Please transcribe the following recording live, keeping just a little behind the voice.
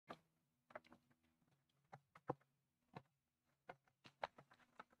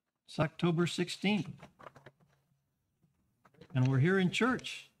It's October 16th. And we're here in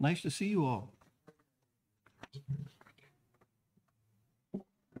church. Nice to see you all.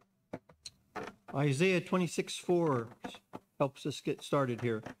 Isaiah 26:4 helps us get started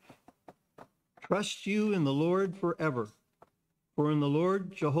here. Trust you in the Lord forever, for in the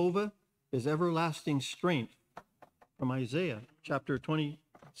Lord Jehovah is everlasting strength. From Isaiah chapter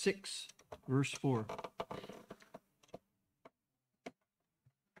 26, verse 4.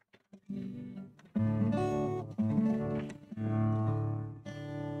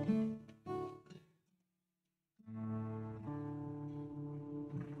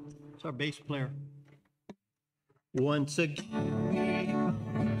 It's our bass player. Once again,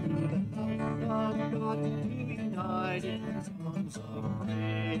 God to unite in songs of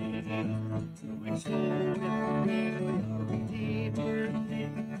praise, my soul with our Redeemer,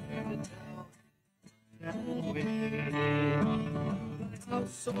 and tell the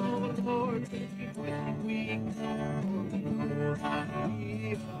house of the Lord, when we come, we are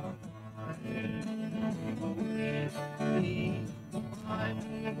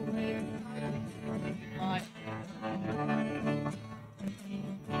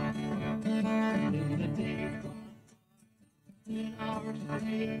in our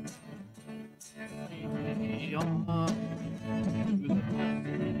faith, young to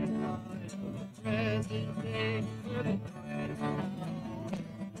the present day, for the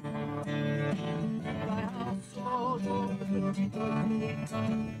thy house, O Lord,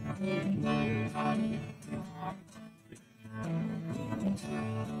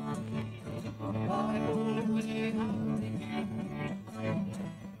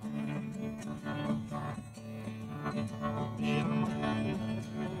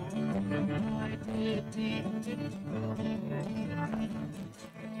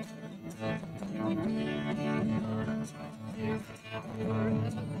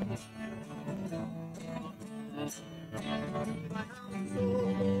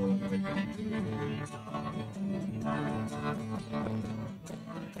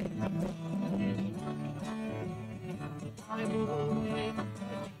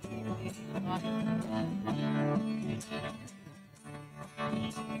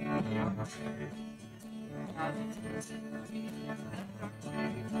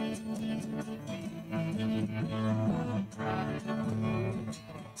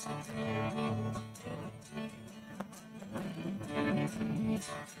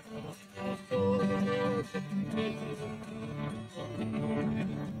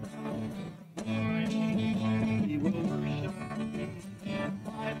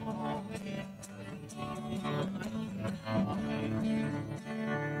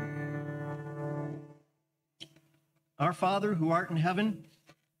 Our Father, who art in heaven,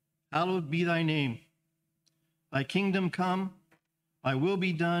 hallowed be thy name. Thy kingdom come, thy will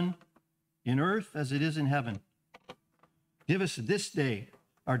be done, in earth as it is in heaven. Give us this day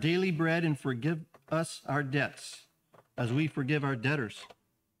our daily bread, and forgive us our debts, as we forgive our debtors.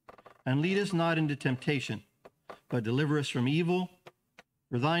 And lead us not into temptation, but deliver us from evil.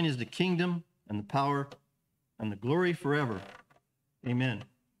 For thine is the kingdom, and the power, and the glory forever. Amen.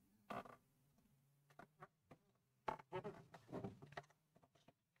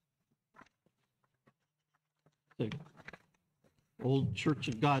 The old Church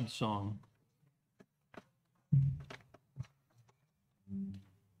of God song.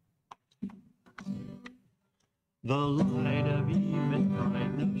 The light of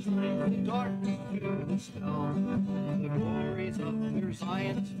eventide shines in darkness to dispel the glories of your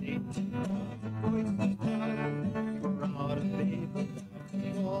Zion state. Voices loud, for out of faith,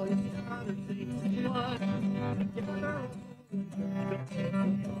 all your father saints in blood, together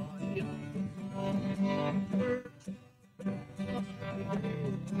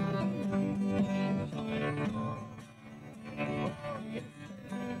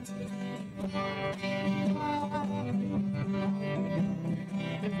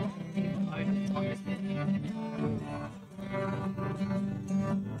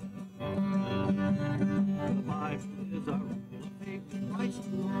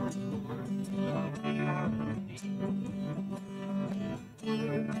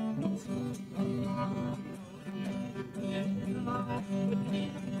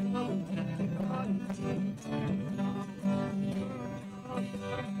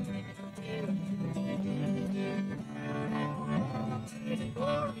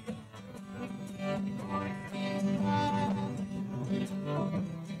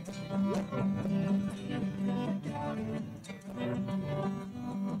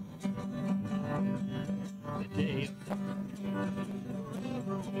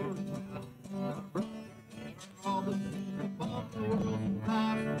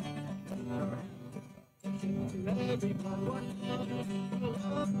So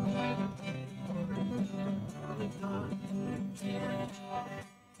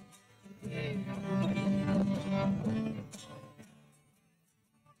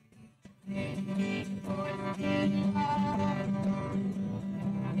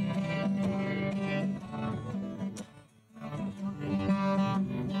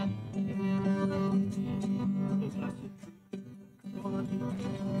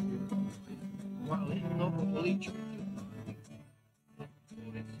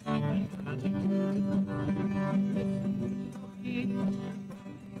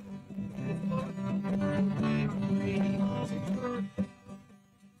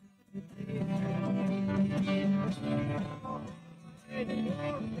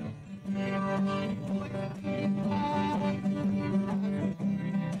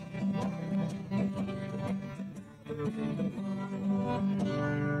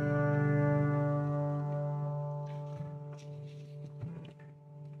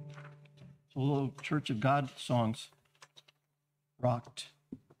little Church of God songs rocked.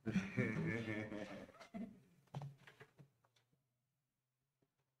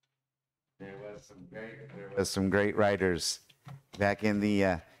 There was some great writers back in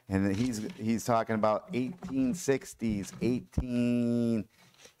the and he's talking about 1860s,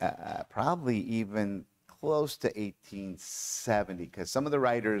 probably even close to 1870, because some of the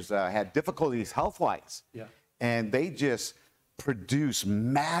writers had difficulties health-wise. Yeah. And they just produce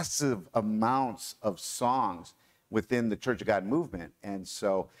massive amounts of songs within the Church of God movement. And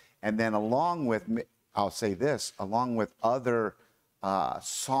so, and then along with, I'll say this, along with other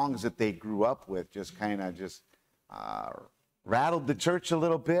songs that they grew up with, just kind of rattled the church a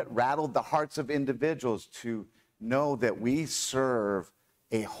little bit, rattled the hearts of individuals to know that we serve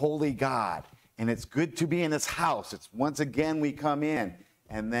a holy God. And it's good to be in his house. It's once again we come in,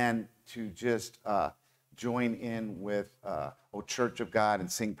 and then to just join in with O Church of God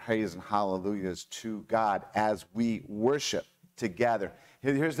and sing praise and hallelujahs to God as we worship together.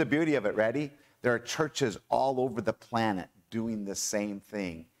 Here's the beauty of it, ready? There are churches all over the planet doing the same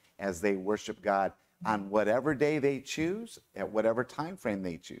thing as they worship God on whatever day they choose, at whatever time frame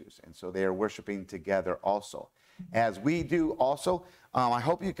they choose. And so they are worshiping together also. As we do also, I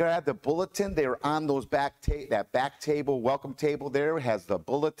hope you grab the bulletin. They're on those that back table, welcome table there. It has the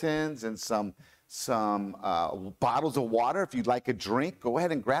bulletins and some bottles of water. If you'd like a drink, go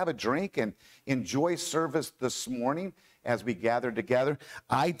ahead and grab a drink and enjoy service this morning as we gather together.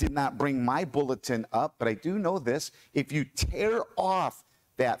 I did not bring my bulletin up, but I do know this. If you tear off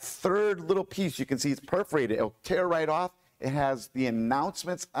that third little piece, you can see it's perforated. It'll tear right off. It has the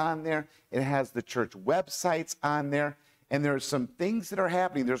announcements on there. It has the church websites on there. And there's some things that are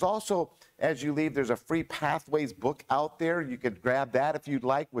happening. There's also, as you leave, there's a free Pathways book out there. You could grab that if you'd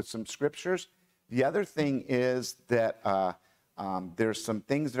like with some scriptures. The other thing is that there's some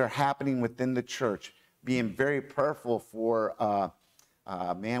things that are happening within the church, being very prayerful for,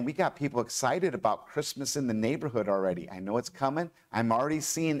 man, we got people excited about Christmas in the neighborhood already. I know it's coming. I'm already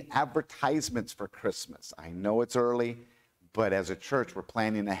seeing advertisements for Christmas. I know it's early, but as a church, we're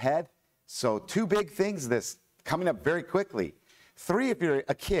planning ahead. So 2 big things this coming up very quickly. 3, if you're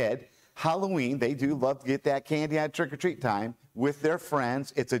a kid, Halloween, they do love to get that candy at trick-or-treat time with their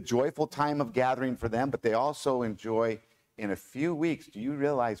friends. It's a joyful time of gathering for them, but they also enjoy, in a few weeks, do you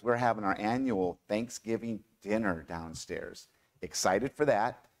realize we're having our annual Thanksgiving dinner downstairs? Excited for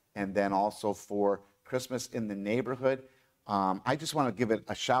that. And then also for Christmas in the neighborhood. I just want to give it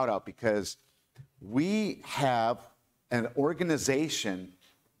a shout out because we have an organization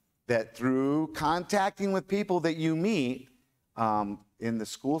that through contacting with people that you meet in the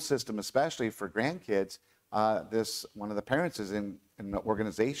school system, especially for grandkids, one of the parents is in an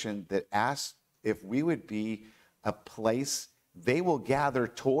organization that asked if we would be a place they will gather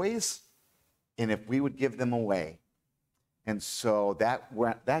toys and if we would give them away. And so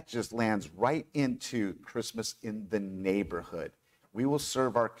that just lands right into Christmas in the neighborhood. We will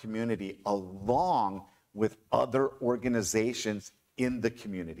serve our community along with other organizations in the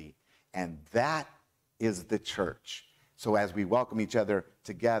community. And that is the church. So as we welcome each other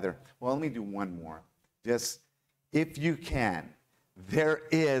together, well, let me do one more. Just, if you can, there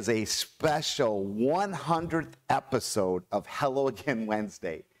is a special 100th episode of Hello Again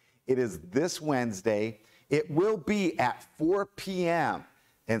Wednesday. It is this Wednesday. It will be at 4 p.m.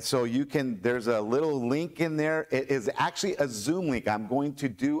 And so you can, there's a little link in there. It is actually a Zoom link. I'm going to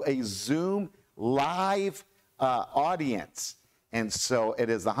do a Zoom live audience. And so it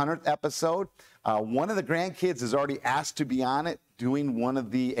is the 100th episode. One of the grandkids is already asked to be on it doing one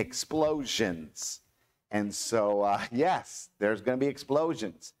of the explosions. And so, yes, there's going to be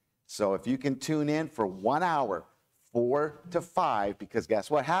explosions. So if you can tune in for 1 hour, 4 to 5, because guess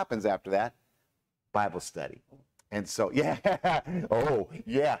what happens after that? Bible study. And so, yeah, oh,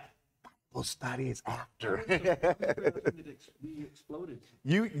 yeah, Bible study is after. We exploded.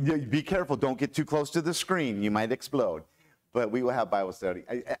 You be careful, don't get too close to the screen, you might explode. But we will have Bible study.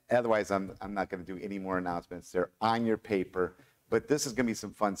 Otherwise, I'm not going to do any more announcements. They're on your paper. But this is going to be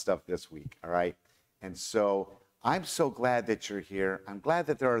some fun stuff this week, all right? And so I'm so glad that you're here. I'm glad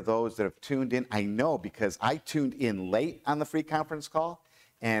that there are those that have tuned in. I know, because I tuned in late on the free conference call,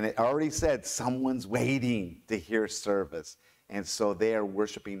 and it already said someone's waiting to hear service. And so they are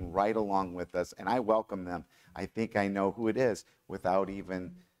worshiping right along with us, and I welcome them. I think I know who it is without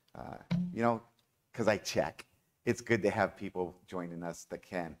even, because I check. It's good to have people joining us that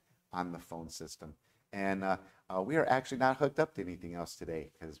can on the phone system. And we are actually not hooked up to anything else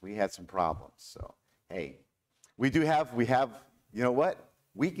today because we had some problems. So, hey, we have, you know what?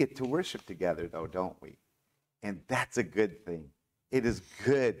 We get to worship together though, don't we? And that's a good thing. It is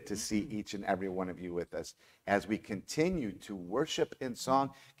good to see each and every one of you with us as we continue to worship in song.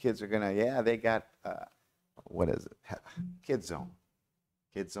 Kids are they got, what is it? Kids Zone.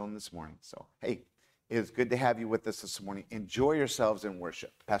 Kids Zone this morning. So, hey, it is good to have you with us this morning. Enjoy yourselves in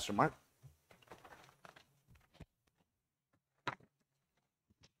worship. Pastor Mark?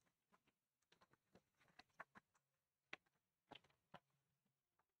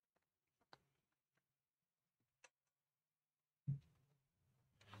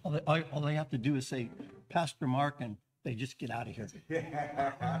 All they have to do is say, Pastor Mark, and they just get out of here.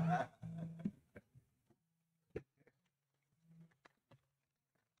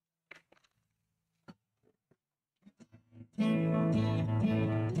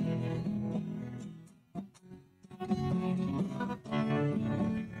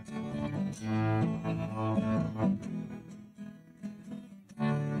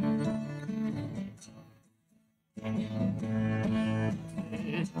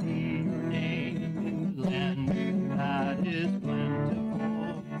 That is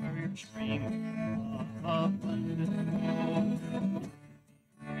plentiful, where your stream of abundant flow.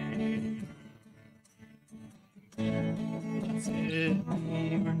 Blessed be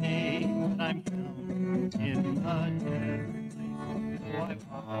your name, and I'm found in the desert place.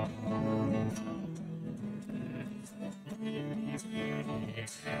 So I walk.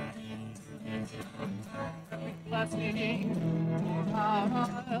 Blessing, for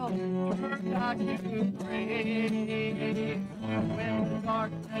I'll turn back to praise. When the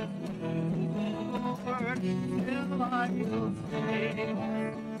darkness moves over, still I will stay.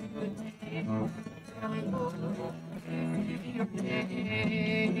 Your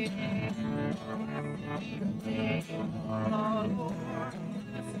name, Lord,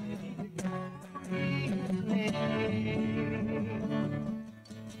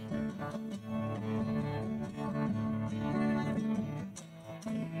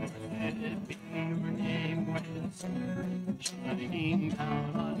 Blessed be your name when the sun is shining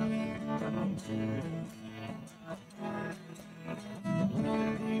down on us.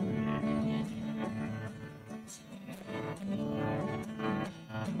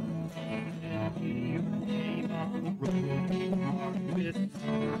 Blessed be your name on the road marked with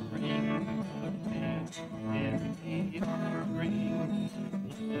suffering, and the offering.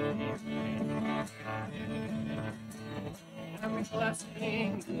 Every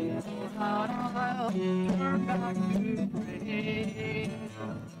blessing, I'll turn back to praise.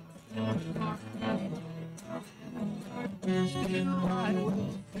 Still I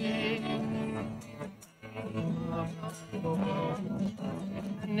will sing of the Lord's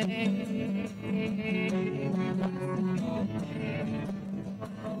name.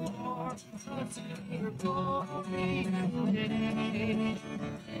 Lord, bless your glory and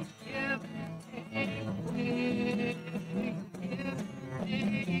give Lord,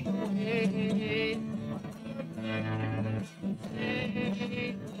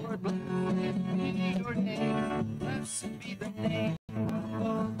 blessed be your name. Blessed be the name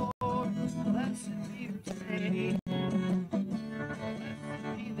of the Lord. Blessed be your name. Blessed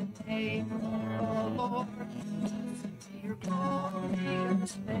be the name of the Lord. Blessed be your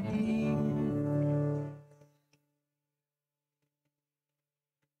glorious name.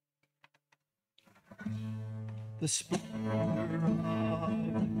 The splendor of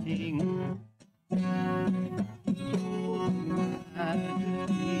the King,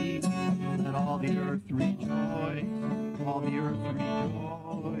 majesty, let all the earth rejoice, all the earth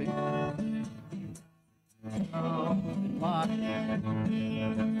rejoice. Fire,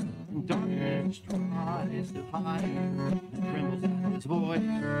 and darkness tries to hide, and trembles at his voice,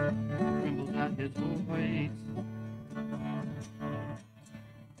 trembles at his voice.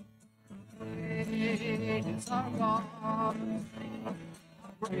 is our God.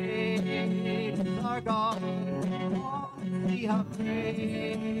 How great is our God. Oh, see how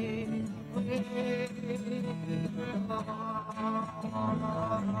great, great is our God.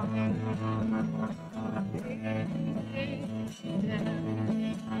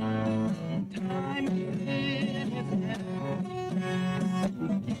 Time is in his hand.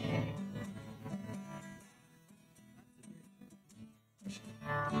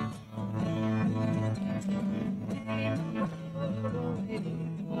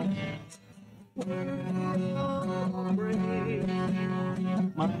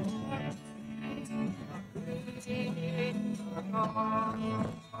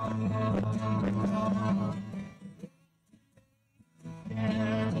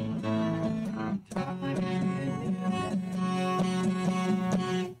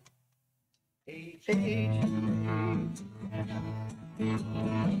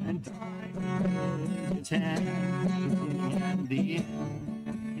 And time is hand, the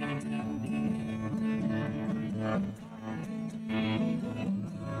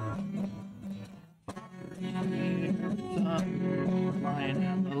Lion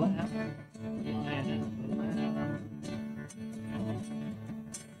and the Lamb, Lion and the Lamb.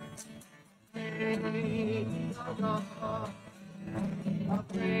 Great is our God, how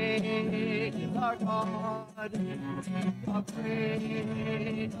great is our God, how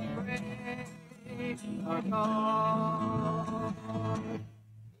great, great is our God.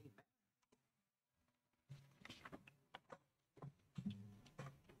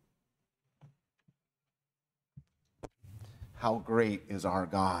 How great is our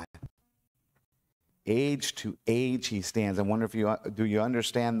God. Age to age he stands. I wonder if you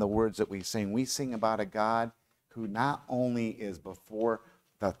understand the words that we sing. We sing about a God who not only is before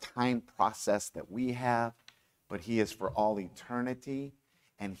the time process that we have, but he is for all eternity,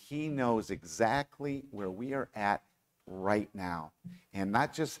 and he knows exactly where we are at right now. And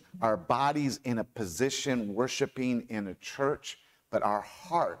not just our bodies in a position worshiping in a church, but our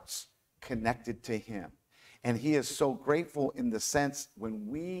hearts connected to him. And he is so grateful in the sense when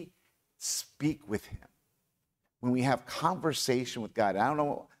we speak with him, when we have conversation with God. I don't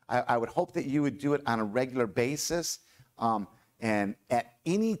know, I would hope that you would do it on a regular basis. And at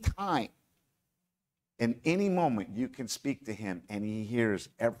any time, in any moment, you can speak to him and he hears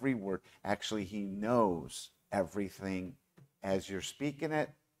every word. Actually, he knows everything as you're speaking it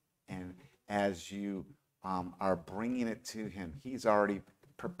and as you are bringing it to him. He's already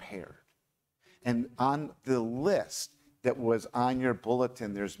prepared. And on the list that was on your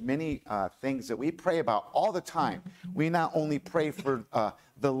bulletin, there's many things that we pray about all the time. We not only pray for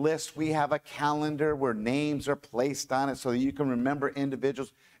the list, we have a calendar where names are placed on it so that you can remember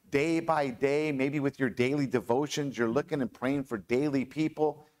individuals day by day. Maybe with your daily devotions, you're looking and praying for daily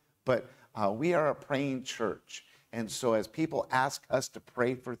people. But we are a praying church. And so as people ask us to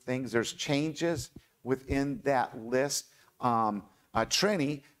pray for things, there's changes within that list.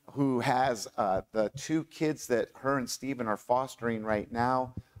 Trini, who has the 2 kids that her and Stephen are fostering right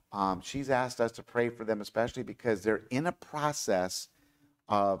now. She's asked us to pray for them, especially because they're in a process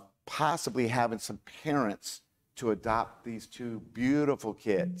of possibly having some parents to adopt these 2 beautiful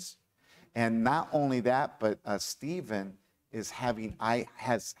kids. And not only that, but Stephen has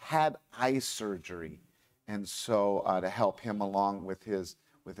had eye surgery, and so to help him along with his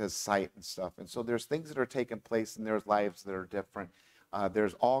sight and stuff. And so there's things that are taking place in their lives that are different.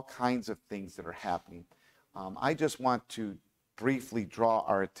 There's all kinds of things that are happening. I just want to briefly draw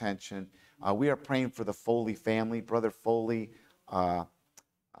our attention. We are praying for the Foley family. Brother Foley,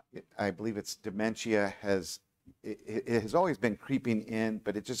 I believe it's dementia, it has always been creeping in,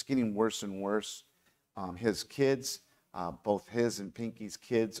 but it's just getting worse and worse. His kids, both his and Pinky's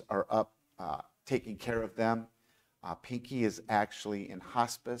kids, are up taking care of them. Pinky is actually in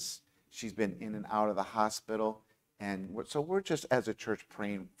hospice. She's been in and out of the hospital. And so we're just, as a church,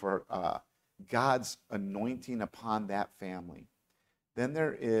 praying for God's anointing upon that family. Then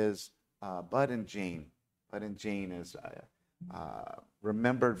there is Bud and Jane. Bud and Jane is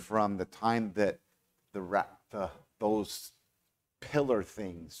remembered from the time that those pillar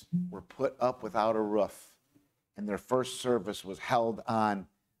things were put up without a roof. And their first service was held on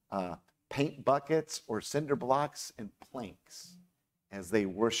paint buckets or cinder blocks and planks as they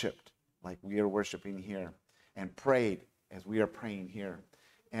worshiped like we are worshiping here, and prayed as we are praying here.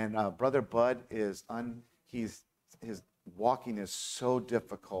 And Brother Bud his walking is so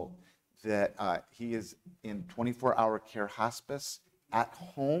difficult that he is in 24-hour care hospice at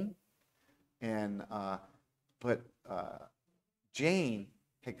home. And but Jane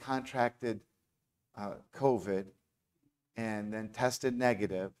had contracted COVID and then tested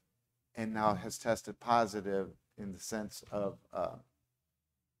negative, and now has tested positive in the sense of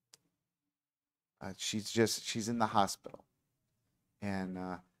she's in the hospital. And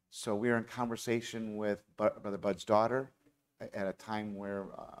so we are in conversation with Brother Bud's daughter at a time where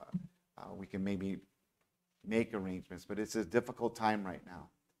we can maybe make arrangements, but it's a difficult time right now.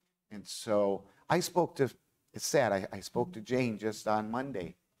 And so it's sad, I spoke to Jane just on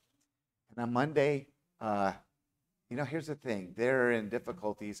Monday. And on Monday, here's the thing, they're in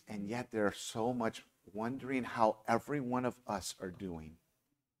difficulties, and yet they're so much wondering how every one of us are doing.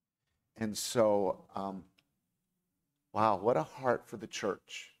 And so, wow, what a heart for the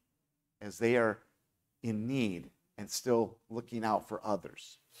church as they are in need and still looking out for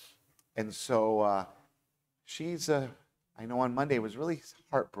others. And so I know on Monday was really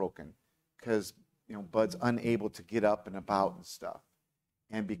heartbroken because, Bud's unable to get up and about and stuff.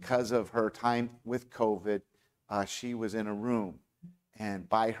 And because of her time with COVID, she was in a room and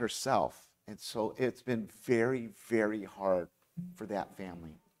by herself. And so it's been very, very hard for that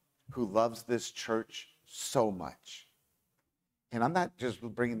family who loves this church so much. And I'm not just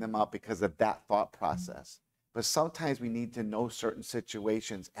bringing them up because of that thought process, but sometimes we need to know certain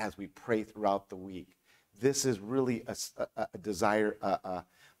situations as we pray throughout the week. This is really a desire,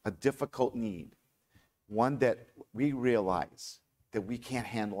 a difficult need, one that we realize that we can't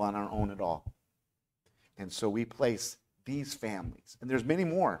handle on our own at all. And so we place these families, and there's many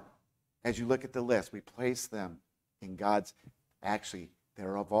more. As you look at the list, we place them in God's, actually, they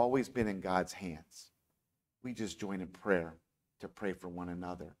have always been in God's hands. We just join in prayer to pray for one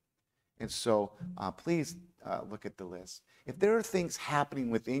another. And so please look at the list. If there are things happening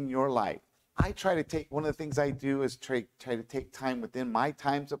within your life, I try to take, one of the things I do is try to take time within my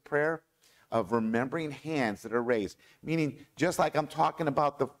times of prayer of remembering hands that are raised. Meaning, just like I'm talking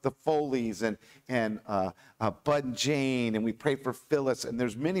about the Foleys and Bud and Jane, and we pray for Phyllis, and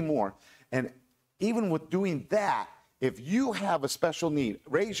there's many more. And even with doing that, if you have a special need,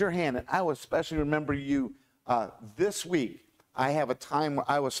 raise your hand, and I will especially remember you this week. I have a time where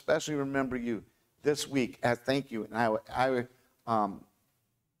I will especially remember you this week as thank you. And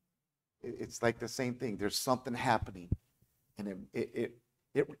it's like the same thing. There's something happening, and it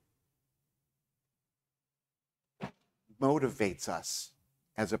motivates us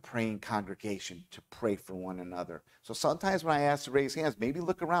as a praying congregation to pray for one another. So sometimes when I ask to raise hands, maybe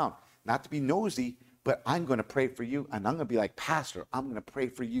look around, not to be nosy, but I'm going to pray for you, and I'm going to be like, Pastor, I'm going to pray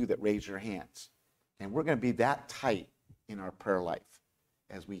for you that raise your hands. And we're going to be that tight in our prayer life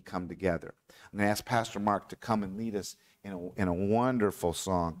as we come together. I'm going to ask Pastor Mark to come and lead us in a wonderful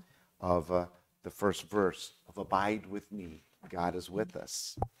song of the first verse of Abide With Me. God is with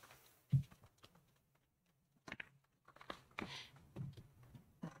us.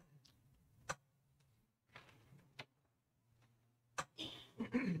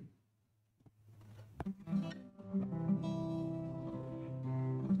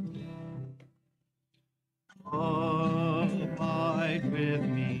 Abide with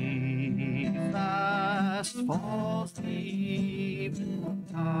me, fast falls the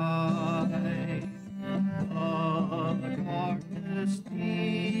eventide. The darkness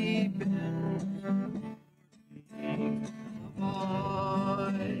deepens,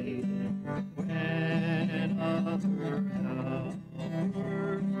 abide when other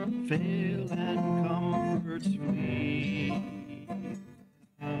helpers fail and comforts flee.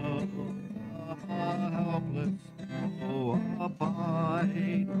 Helpless, oh,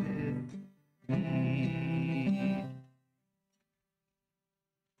 abide with me.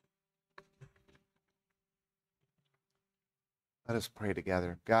 Let us pray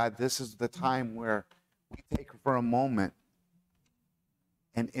together. God, this is the time where we take for a moment,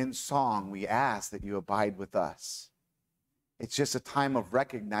 and in song we ask that you abide with us. It's just a time of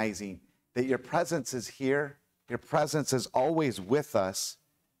recognizing that your presence is here, your presence is always with us,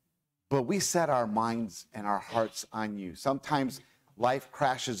 but we set our minds and our hearts on you. Sometimes life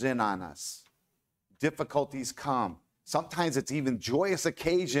crashes in on us. Difficulties come. Sometimes it's even joyous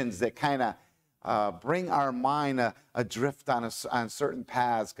occasions that kind of bring our mind adrift on certain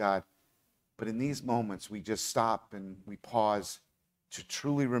paths, God. But in these moments, we just stop and we pause to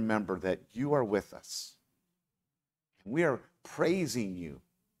truly remember that you are with us. We are praising you.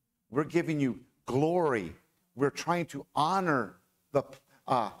 We're giving you glory. We're trying to honor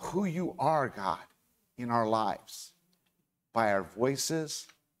who you are, God, in our lives by our voices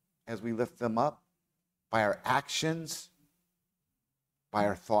as we lift them up, by our actions, by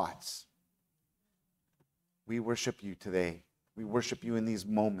our thoughts. We worship you today. We worship you in these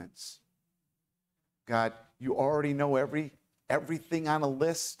moments. God, you already know everything on a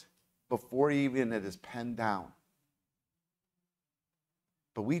list before even it is penned down.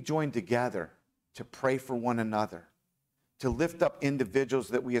 But we join together to pray for one another, to lift up individuals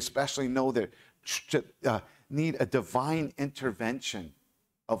that we especially know that need a divine intervention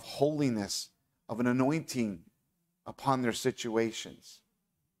of holiness, of an anointing upon their situations.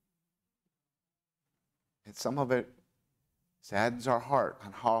 And some of it saddens our heart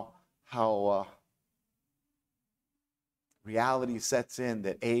on how reality sets in,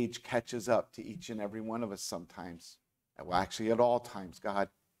 that age catches up to each and every one of us sometimes. Well, actually at all times, God.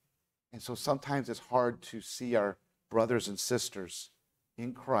 And so sometimes it's hard to see our brothers and sisters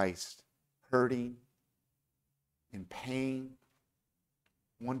in Christ hurting, in pain,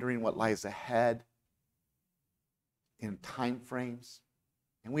 wondering what lies ahead in time frames.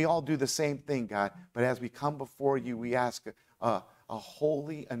 And we all do the same thing, God. But as we come before you, we ask a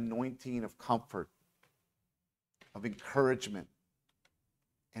holy anointing of comfort, of encouragement.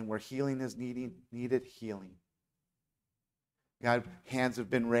 And where healing is needed, healing. God, hands have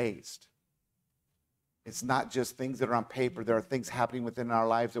been raised. It's not just things that are on paper. There are things happening within our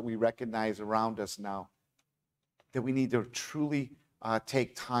lives that we recognize around us now, that we need to truly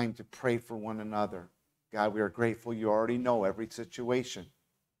take time to pray for one another. God, we are grateful you already know every situation.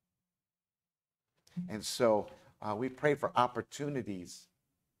 And so we pray for opportunities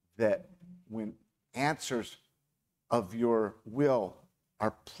that when answers of your will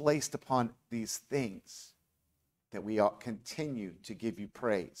are placed upon these things, that we ought continue to give you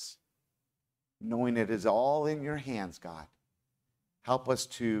praise, knowing it is all in your hands, God. Help us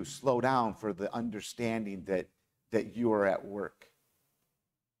to slow down for the understanding that you are at work.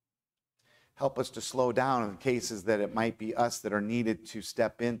 Help us to slow down in cases that it might be us that are needed to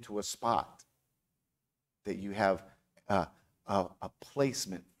step into a spot, that you have a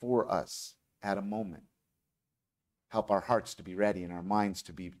placement for us at a moment. Help our hearts to be ready and our minds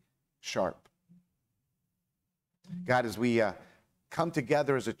to be sharp. God, as we come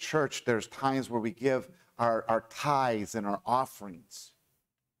together as a church, there's times where we give our tithes and our offerings.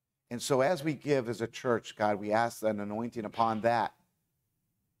 And so as we give as a church, God, we ask an anointing upon that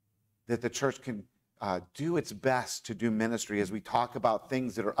the church can do its best to do ministry. As we talk about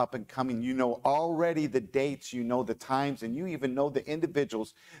things that are up and coming, you know already the dates, you know the times, and you even know the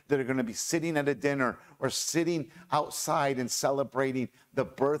individuals that are going to be sitting at a dinner or sitting outside and celebrating the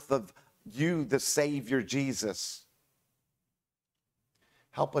birth of you, the Savior, Jesus.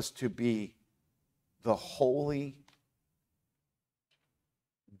 Help us to be the holy,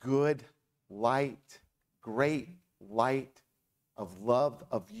 good light, great light of love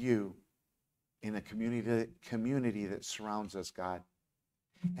of you in a community that surrounds us, God.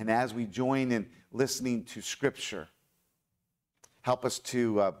 And as we join in listening to Scripture, help us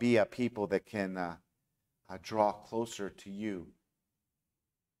to be a people that can draw closer to you,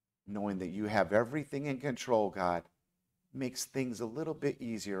 knowing that you have everything in control, God. Makes things a little bit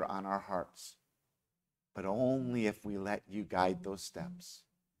easier on our hearts, but only if we let you guide those steps.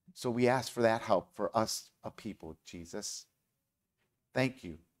 So we ask for that help for us, a people, Jesus. Thank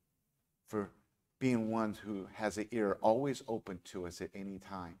you for being one who has an ear always open to us at any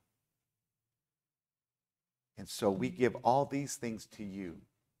time. And so we give all these things to you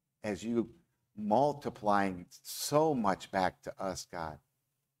as you multiplying so much back to us, God.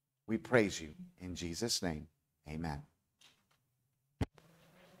 We praise you in Jesus' name. Amen.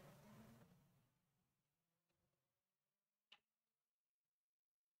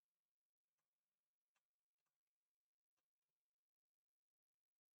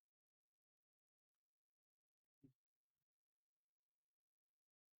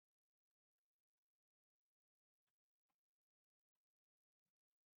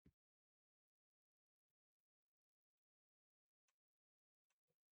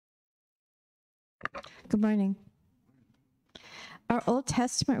 Good morning. Our Old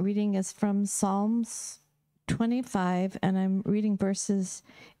Testament reading is from Psalms 25, and I'm reading verses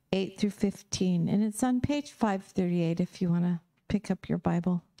 8 through 15, and it's on page 538 if you want to pick up your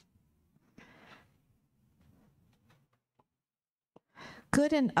Bible.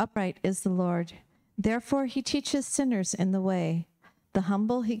 Good and upright is the Lord. Therefore he teaches sinners in the way. The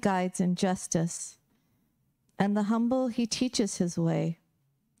humble he guides in justice, and the humble he teaches his way.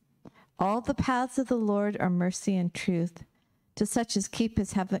 All the paths of the Lord are mercy and truth, to such as keep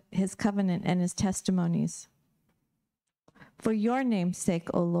his covenant and his testimonies. For your name's sake,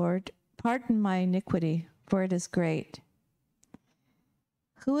 O Lord, pardon my iniquity, for it is great.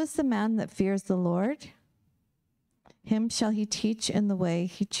 Who is the man that fears the Lord? Him shall he teach in the way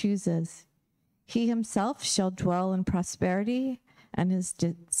he chooses. He himself shall dwell in prosperity, and his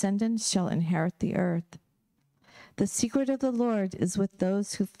descendants shall inherit the earth. The secret of the Lord is with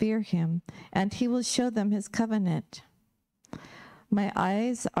those who fear him, and he will show them his covenant. My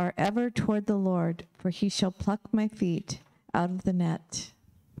eyes are ever toward the Lord, for he shall pluck my feet out of the net.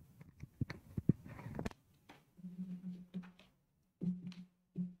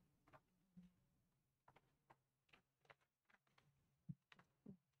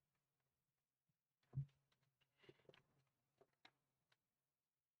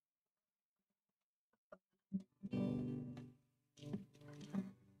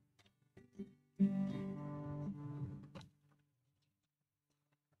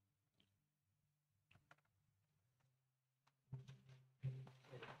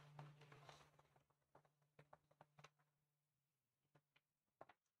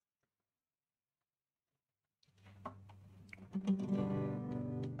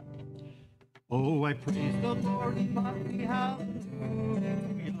 Oh, I praise the Lord in my hallelujah.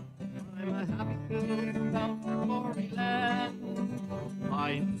 I'm a happy pilgrim bound for glory land.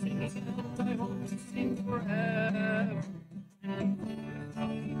 I am singing and I hope to sing forever. And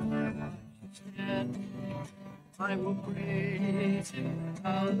stand. I will praise him,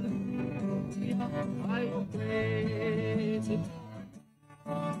 hallelujah. I will praise him.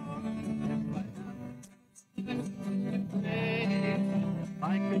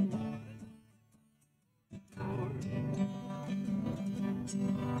 I could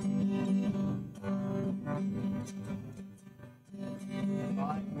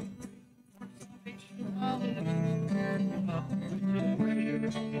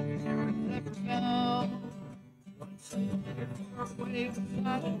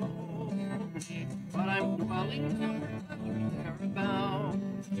but I'm dwelling thereabout.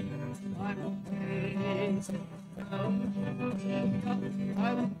 I will praise him.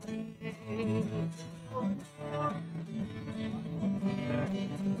 I will praise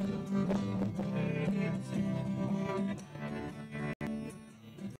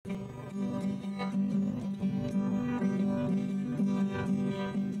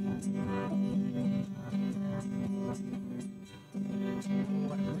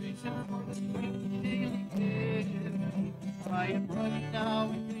I am running now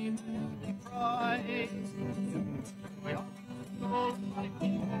with the heavenly prize. My soul like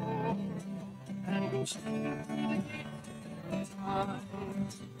before, and go singing through the gates of time.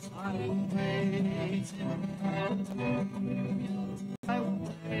 I will praise him, hallelujah. I will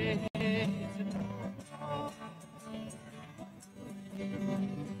praise him.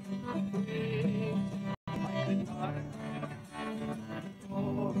 I could not.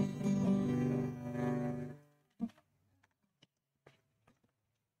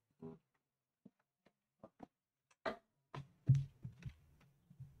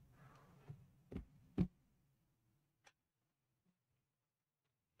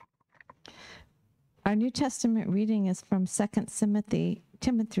 Our New Testament reading is from 2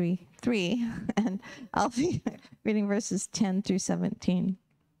 Timothy 3, and I'll be reading verses 10 through 17.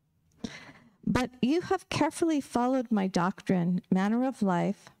 But you have carefully followed my doctrine, manner of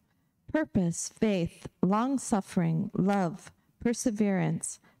life, purpose, faith, long-suffering, love,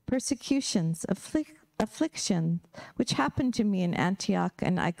 perseverance, persecutions, affliction, which happened to me in Antioch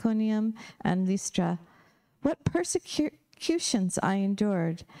and Iconium and Lystra. What persecutions I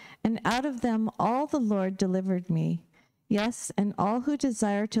endured, and out of them all the Lord delivered me. Yes, and all who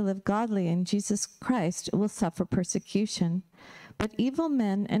desire to live godly in Jesus Christ will suffer persecution. But evil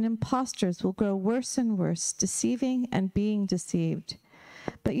men and impostors will grow worse and worse, deceiving and being deceived.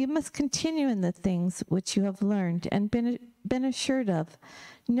 But you must continue in the things which you have learned and been assured of,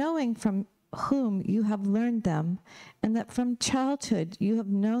 knowing from whom you have learned them, and that from childhood you have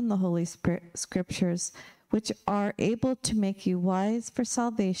known the Holy Scriptures, which are able to make you wise for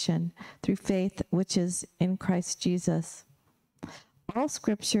salvation through faith which is in Christ Jesus. All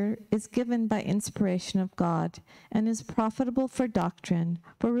Scripture is given by inspiration of God and is profitable for doctrine,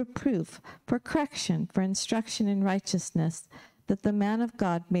 for reproof, for correction, for instruction in righteousness, that the man of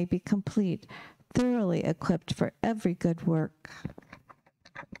God may be complete, thoroughly equipped for every good work.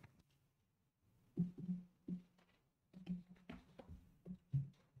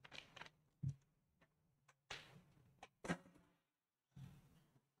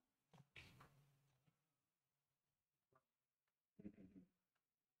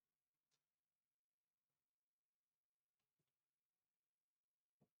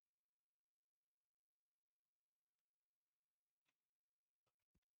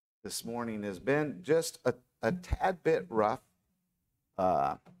 This morning has been just a tad bit rough.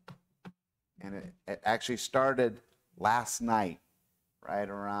 And it actually started last night, right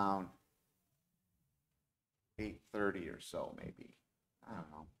around 8:30 or so, maybe. I don't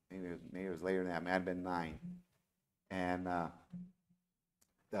know. Maybe it was later than that. It might have been 9. And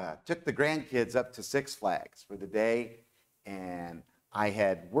took the grandkids up to Six Flags for the day. And I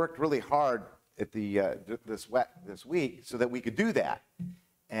had worked really hard at this week so that we could do that.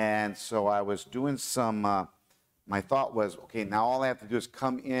 And so I was doing some, my thought was, okay, now all I have to do is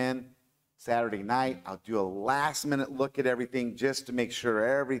come in Saturday night. I'll do a last minute look at everything just to make sure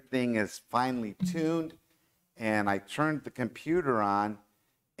everything is finely tuned. And I turned the computer on,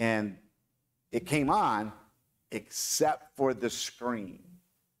 and it came on except for the screen.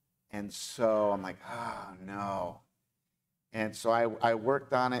 And so I'm like, oh, no. And so I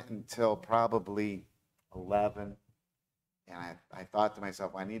worked on it until probably 11. And I thought to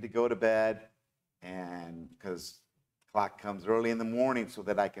myself, I need to go to bed, and because the clock comes early in the morning so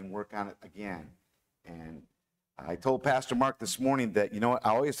that I can work on it again. And I told Pastor Mark this morning that, I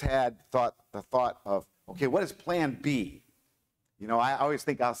always had the thought of, okay, what is plan B? I always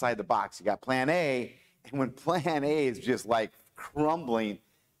think outside the box. You got plan A, and when plan A is just like crumbling,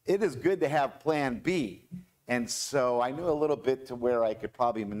 it is good to have plan B. And so I knew a little bit to where I could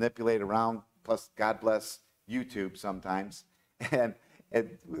probably manipulate around, plus God bless YouTube sometimes, and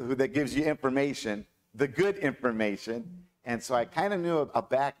that gives you information, the good information. And so I kind of knew a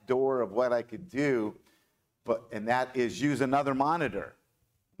back door of what I could do, and that is use another monitor,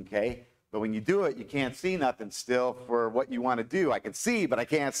 okay? But when you do it, you can't see nothing still for what you want to do. I can see, but I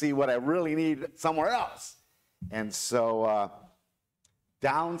can't see what I really need somewhere else. And so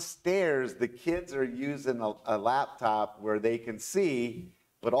downstairs, the kids are using a laptop where they can see,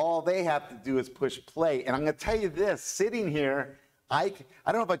 but all they have to do is push play. And I'm going to tell you this, sitting here, I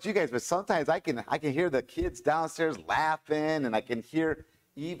don't know about you guys, but sometimes I can hear the kids downstairs laughing, and I can hear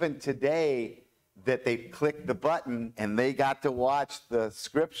even today that they clicked the button and they got to watch the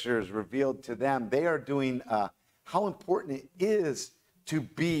scriptures revealed to them. They are doing how important it is to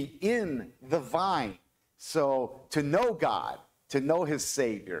be in the vine. So to know God, to know his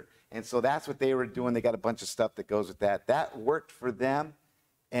Savior. And so that's what they were doing. They got a bunch of stuff that goes with that. That worked for them.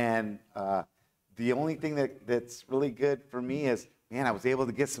 And the only thing that's really good for me is, man, I was able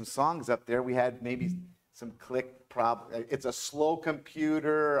to get some songs up there. We had maybe some click problem. It's a slow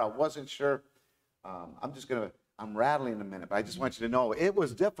computer. I wasn't sure. I'm rattling in a minute, but I just want you to know it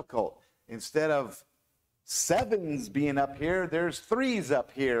was difficult. Instead of 7s being up here, there's 3s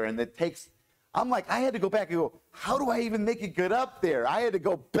up here. And I'm like, I had to go back and go, how do I even make it good up there? I had to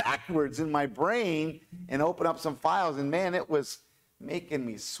go backwards in my brain and open up some files. And man, it was making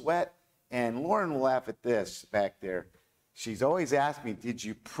me sweat. And Lauren will laugh at this back there. She's always asked me, did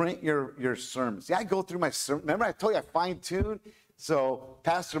you print your sermons? See, I go through my sermon. Remember I told you I fine-tuned? So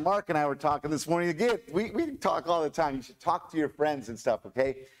Pastor Mark and I were talking this morning again. We talk all the time. You should talk to your friends and stuff,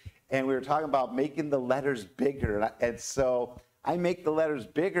 okay? And we were talking about making the letters bigger. And so I make the letters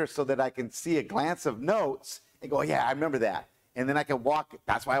bigger so that I can see a glance of notes and go, yeah, I remember that. And then I can walk.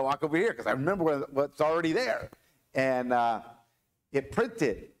 That's why I walk over here, because I remember what's already there. And it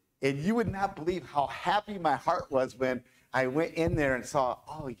printed. And you would not believe how happy my heart was when I went in there and saw,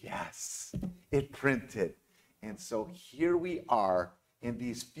 oh, yes, it printed. And so here we are in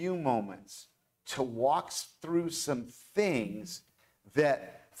these few moments to walk through some things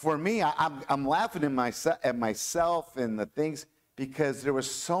that, for me, I'm laughing at myself and the things, because there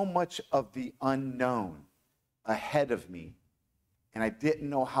was so much of the unknown ahead of me, and I didn't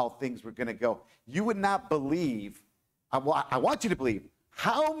know how things were going to go. You would not believe, I want you to believe,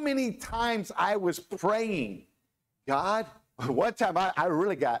 how many times I was praying, God. One time I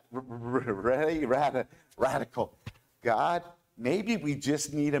really got really radical. God, maybe we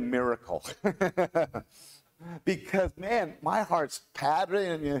just need a miracle. Because, man, my heart's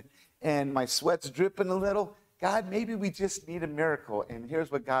pattering and my sweat's dripping a little. God, maybe we just need a miracle. And here's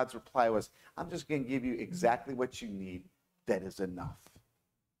what God's reply was. I'm just going to give you exactly what you need. That is enough.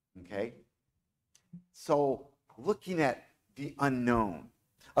 Okay? So looking at the unknown.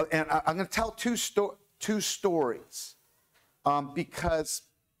 And I'm going to tell two stories. Because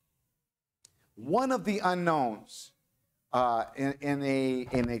one of the unknowns in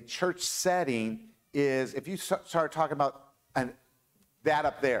a church setting is, if you start talking about that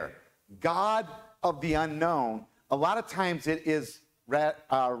up there, God of the unknown, a lot of times it is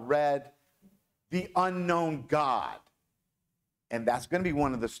read the unknown God. And that's going to be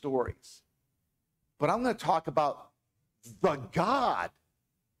one of the stories. But I'm going to talk about the God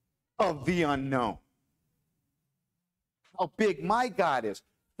of the unknown. How big my God is.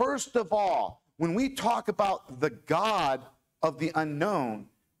 First of all, when we talk about the God of the unknown,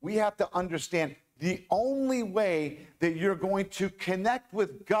 we have to understand the only way that you're going to connect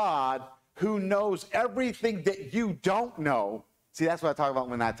with God, who knows everything that you don't know. See, that's what I talk about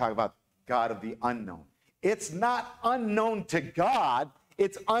when I talk about God of the unknown. It's not unknown to God.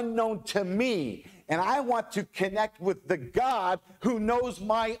 It's unknown to me. And I want to connect with the God who knows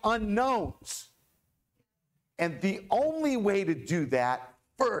my unknowns. And the only way to do that,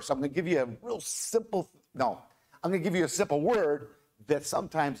 first, I'm going to give you a real simple, I'm going to give you a simple word that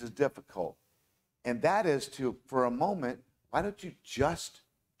sometimes is difficult. And that is to, for a moment, why don't you just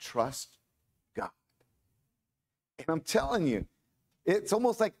trust God? And I'm telling you, it's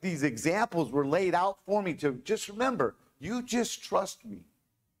almost like these examples were laid out for me to just remember, you just trust me.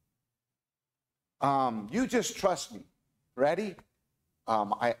 You just trust me. Ready?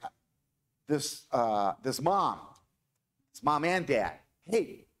 This mom and dad,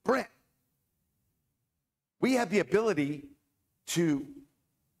 hey, Brent, we have the ability to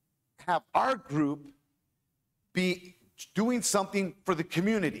have our group be doing something for the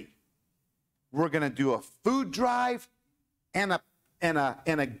community. We're going to do a food drive and a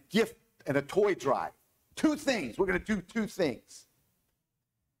gift and a toy drive. 2 things. We're going to do 2 things.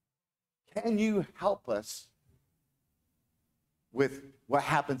 Can you help us with what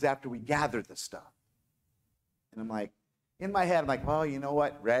happens after we gather the stuff? And I'm like, in my head, I'm like, well, you know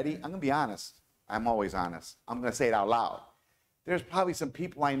what? Ready? I'm going to be honest. I'm always honest. I'm going to say it out loud. There's probably some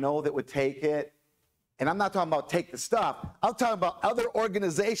people I know that would take it. And I'm not talking about take the stuff. I'm talking about other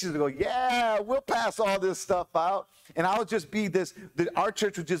organizations that go, yeah, we'll pass all this stuff out. And I'll just be our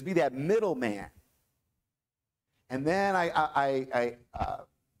church would just be that middleman. And then the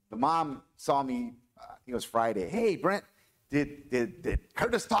mom saw me, I think it was Friday. Hey, Brent, did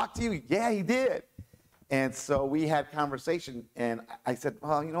Curtis talk to you? Yeah, he did. And so we had conversation, and I said,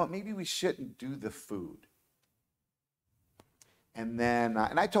 well, you know what, maybe we shouldn't do the food. And then,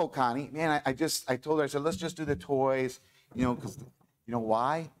 and I told Connie, man, I told her, I said, let's just do the toys, because, you know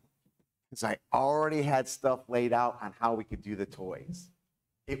why? Because I already had stuff laid out on how we could do the toys.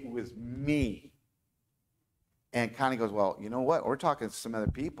 It was me. And Connie goes, well, you know what? We're talking to some other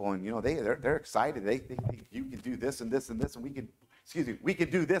people, and they're excited. They think you can do this and this and this, and we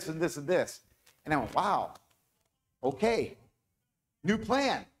could do this and this and this. And I went, wow, okay, new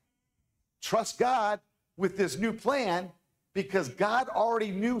plan. Trust God with this new plan because God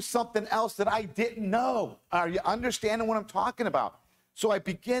already knew something else that I didn't know. Are you understanding what I'm talking about? So I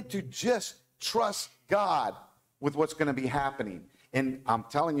began to just trust God with what's going to be happening. And I'm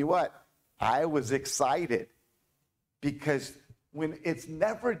telling you what, I was excited. Because when it's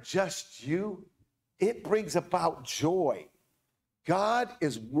never just you, it brings about joy. God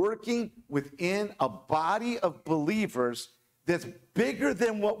is working within a body of believers that's bigger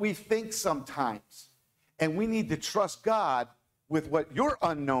than what we think sometimes. And we need to trust God with what your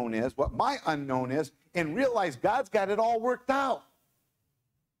unknown is, what my unknown is, and realize God's got it all worked out.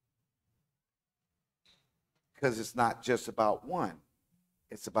 Because it's not just about one.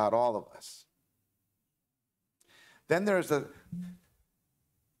 It's about all of us. Then there's let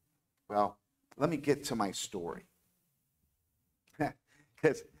me get to my story.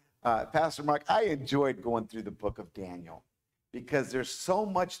 Because, Pastor Mark, I enjoyed going through the book of Daniel because there's so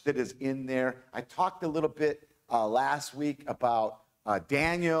much that is in there. I talked a little bit last week about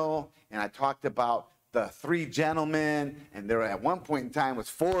Daniel, and I talked about the 3 gentlemen, and there at one point in time was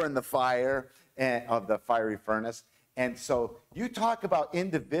 4 in the fire of the fiery furnace. And so you talk about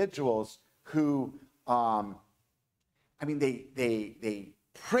individuals who they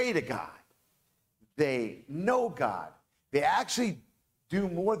pray to God. They know God. They actually do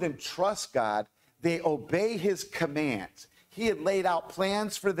more than trust God. They obey his commands. He had laid out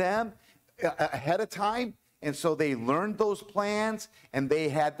plans for them ahead of time, and so they learned those plans, and they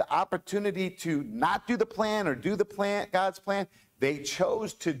had the opportunity to not do the plan or do the plan, God's plan. They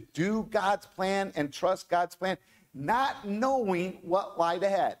chose to do God's plan and trust God's plan, not knowing what lied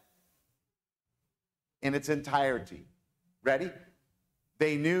ahead in its entirety. Ready?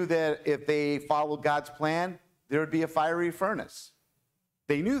 They knew that if they followed God's plan, there would be a fiery furnace.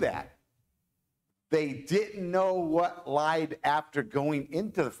 They knew that. They didn't know what lied after going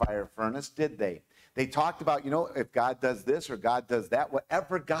into the fire furnace, did they? They talked about, if God does this or God does that,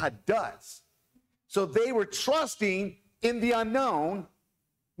 whatever God does. So they were trusting in the unknown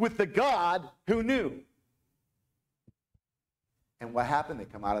with the God who knew. And what happened? They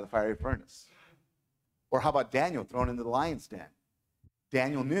come out of the fiery furnace. Or how about Daniel thrown into the lion's den?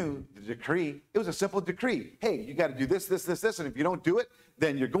 Daniel knew the decree. It was a simple decree. Hey, you got to do this, this, this, this, and if you don't do it,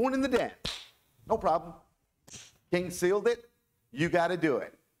 then you're going in the den. No problem. King sealed it. You got to do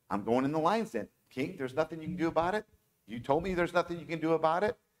it. I'm going in the lion's den. King, there's nothing you can do about it. You told me there's nothing you can do about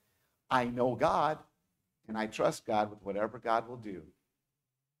it. I know God, and I trust God with whatever God will do.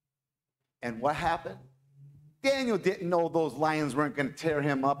 And what happened? Daniel didn't know those lions weren't going to tear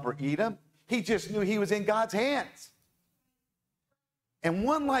him up or eat him. He just knew he was in God's hands. And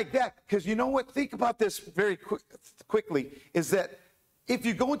one like that, because you know what? Think about this very quickly, is that if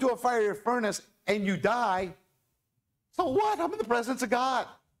you go into a fiery furnace and you die, so what? I'm in the presence of God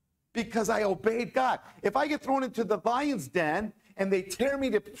because I obeyed God. If I get thrown into the lion's den and they tear me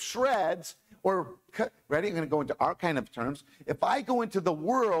to shreds, or, ready, I'm going to go into our kind of terms. If I go into the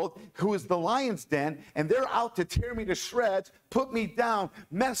world, who is the lion's den, and they're out to tear me to shreds, put me down,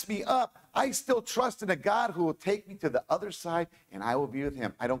 mess me up, I still trust in a God who will take me to the other side, and I will be with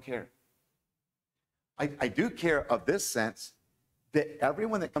him. I don't care. I do care of this sense that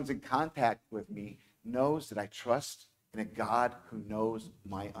everyone that comes in contact with me knows that I trust in a God who knows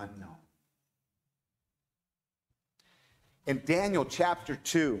my unknown. In Daniel chapter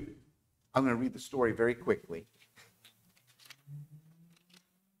 2, I'm going to read the story very quickly.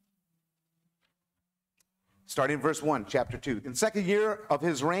 Starting in verse 1, chapter 2. In the second year of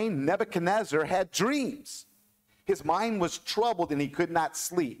his reign, Nebuchadnezzar had dreams. His mind was troubled and he could not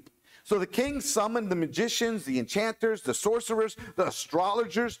sleep. So the king summoned the magicians, the enchanters, the sorcerers, the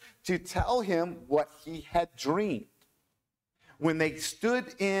astrologers to tell him what he had dreamed. When they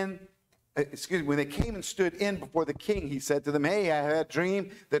came and stood in before the king, he said to them, hey, I had a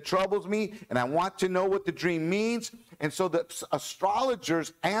dream that troubles me, and I want to know what the dream means. And so the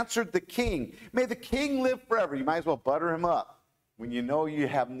astrologers answered the king, may the king live forever. You might as well butter him up when you know you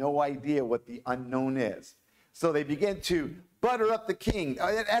have no idea what the unknown is. So they begin to butter up the king.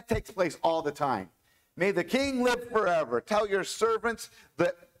 That takes place all the time. May the king live forever. Tell your servants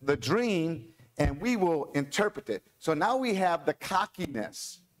the dream, and we will interpret it. So now we have the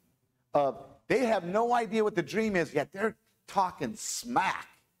cockiness of they have no idea what the dream is, yet they're talking smack.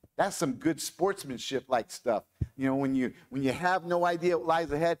 That's some good sportsmanship like stuff. You know, when you have no idea what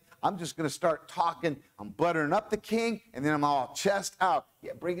lies ahead, I'm just going to start talking. I'm buttering up the king, and then I'm all chest out.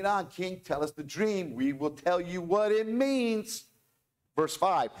 Yeah, bring it on, king. Tell us the dream. We will tell you what it means. Verse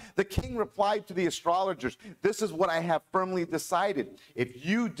 5, the king replied to the astrologers, this is what I have firmly decided. If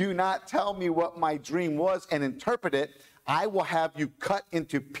you do not tell me what my dream was and interpret it, I will have you cut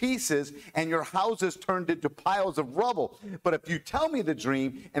into pieces and your houses turned into piles of rubble. But if you tell me the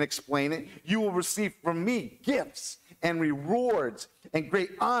dream and explain it, you will receive from me gifts and rewards and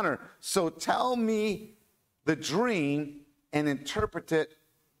great honor. So tell me the dream and interpret it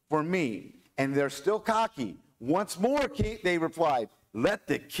for me. And they're still cocky. Once more, king, they replied, let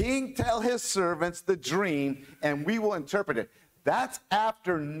the king tell his servants the dream and we will interpret it. That's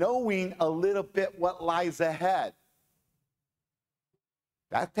after knowing a little bit what lies ahead.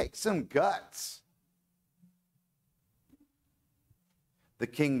 That takes some guts. The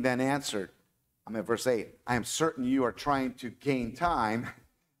king then answered, I'm at verse 8, I am certain you are trying to gain time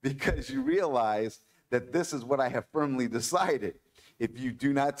because you realize that this is what I have firmly decided. If you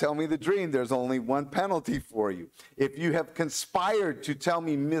do not tell me the dream, there's only one penalty for you. If you have conspired to tell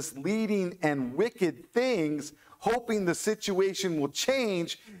me misleading and wicked things, hoping the situation will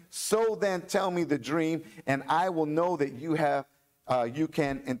change, so then tell me the dream, and I will know that you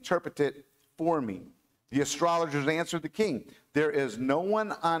can interpret it for me. The astrologers answered the king, there is no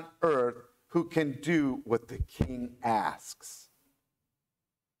one on earth who can do what the king asks.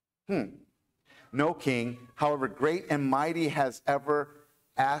 No king, however great and mighty has ever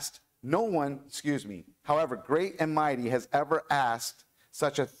asked, however great and mighty has ever asked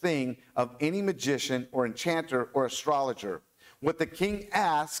such a thing of any magician or enchanter or astrologer. What the king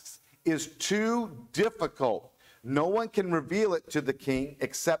asks is too difficult. No one can reveal it to the king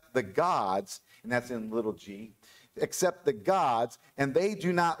except the gods, and that's in little g, except the gods, and they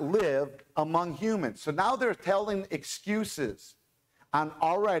do not live among humans. So now they're telling excuses on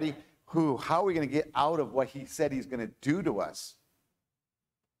already how are we going to get out of what he said he's going to do to us?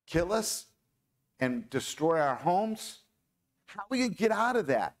 Kill us and destroy our homes? How are we going to get out of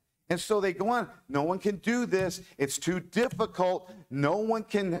that? And so they go on, no one can do this. It's too difficult. No one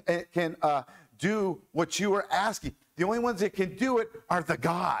can do what you are asking. The only ones that can do it are the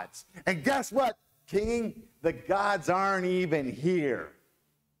gods. And guess what, king? The gods aren't even here.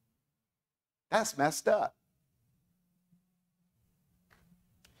 That's messed up.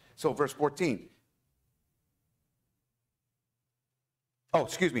 So verse 14.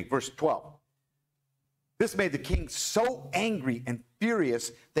 Verse 12. This made the king so angry and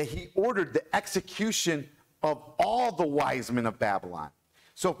furious that he ordered the execution of all the wise men of Babylon.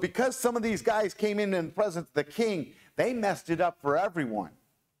 So because some of these guys came in the presence of the king, they messed it up for everyone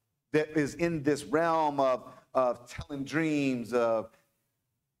that is in this realm of telling dreams, of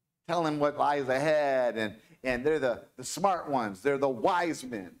telling what lies ahead. And they're the smart ones. They're the wise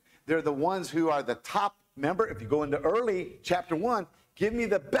men. They're the ones who are the top. Remember, if you go into early chapter 1, give me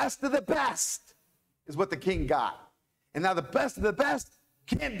the best of the best is what the king got. And now the best of the best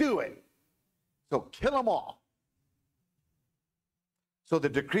can't do it. So kill them all. So the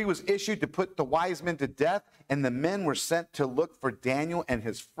decree was issued to put the wise men to death, and the men were sent to look for Daniel and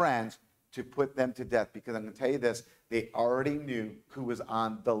his friends to put them to death. Because I'm going to tell you this, they already knew who was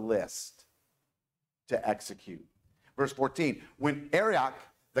on the list to execute. Verse 14, when Arioch,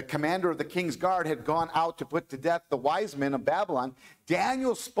 the commander of the king's guard, had gone out to put to death the wise men of Babylon,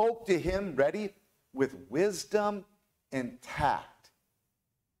 Daniel spoke to him, ready, with wisdom and tact.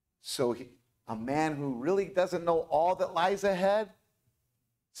 So a man who really doesn't know all that lies ahead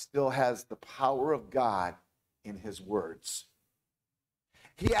still has the power of God in his words.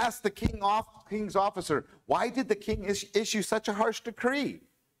 He asked the king's officer, why did the king issue such a harsh decree?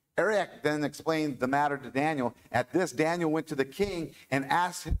 Arioch then explained the matter to Daniel. At this, Daniel went to the king and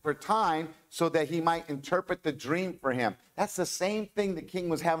asked for time so that he might interpret the dream for him. That's the same thing the king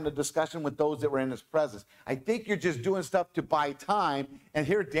was having a discussion with those that were in his presence. I think you're just doing stuff to buy time. And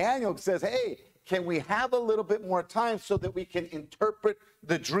here Daniel says, hey, can we have a little bit more time so that we can interpret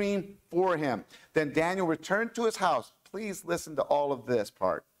the dream for him? Then Daniel returned to his house. Please listen to all of this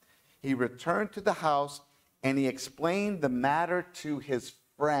part. He returned to the house and he explained the matter to his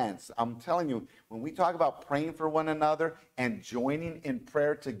friends. I'm telling you, when we talk about praying for one another and joining in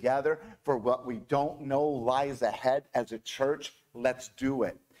prayer together for what we don't know lies ahead as a church, let's do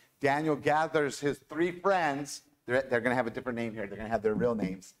it. Daniel gathers his 3 friends. They're going to have a different name here. They're going to have their real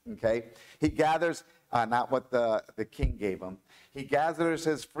names, okay? He gathers, not what the king gave him. He gathers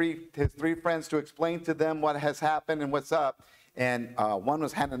his 3 friends to explain to them what has happened and what's up. And one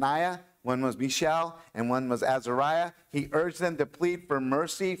was Hananiah, one was Mishael, and one was Azariah. He urged them to plead for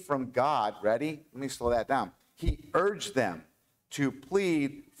mercy from God. Ready? Let me slow that down. He urged them to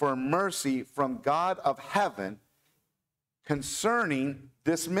plead for mercy from God of heaven concerning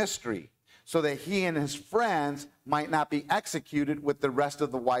this mystery, so that he and his friends might not be executed with the rest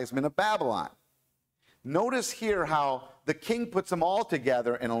of the wise men of Babylon. Notice here how the king puts them all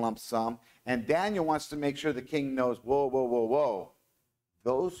together in a lump sum, and Daniel wants to make sure the king knows, whoa, whoa, whoa, whoa.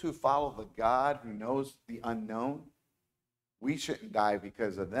 Those who follow the God who knows the unknown, we shouldn't die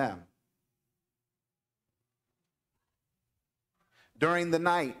because of them. During the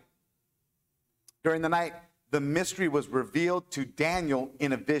night, the mystery was revealed to Daniel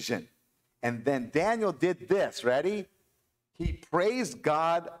in a vision. And then Daniel did this, ready? He praised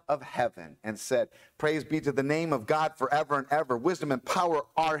God of heaven and said, praise be to the name of God forever and ever. Wisdom and power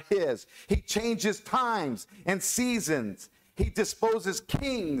are his. He changes times and seasons. He disposes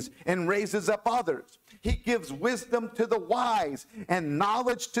kings and raises up others. He gives wisdom to the wise and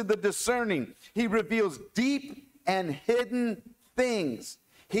knowledge to the discerning. He reveals deep and hidden things.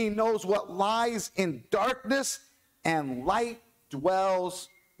 He knows what lies in darkness, and light dwells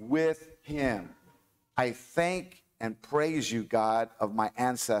with him. I thank and praise you, God of my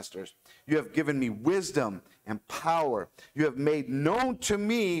ancestors. You have given me wisdom and power. You have made known to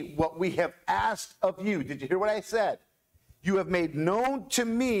me what we have asked of you. Did you hear what I said? You have made known to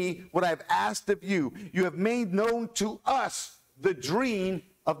me what I've asked of you. You have made known to us the dream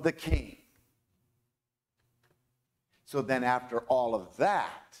of the king. So then after all of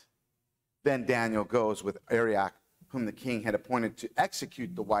that, then Daniel goes with Arioch, whom the king had appointed to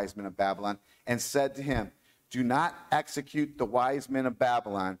execute the wise men of Babylon, and said to him, do not execute the wise men of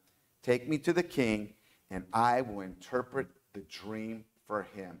Babylon. Take me to the king, and I will interpret the dream for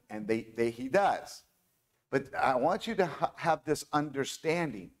him. And he does. But I want you to have this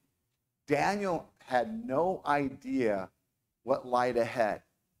understanding. Daniel had no idea what lied ahead.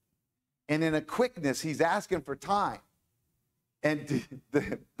 And in a quickness, he's asking for time. And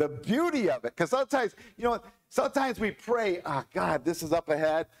the beauty of it, because sometimes we pray, oh, God, this is up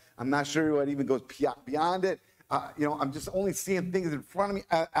ahead. I'm not sure what even goes beyond it. I'm just only seeing things in front of me.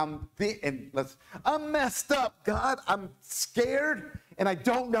 I'm messed up, God. I'm scared, and I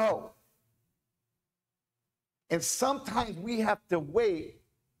don't know. And sometimes we have to wait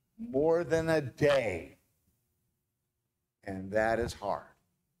more than a day. And that is hard.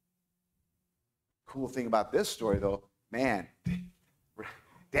 Cool thing about this story, though, man,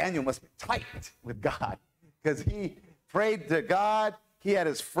 Daniel must be tight with God, because he prayed to God. He had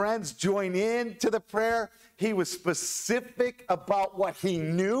his friends join in to the prayer. He was specific about what he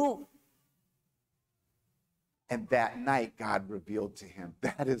knew. And that night, God revealed to him.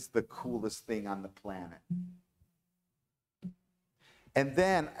 That is the coolest thing on the planet. And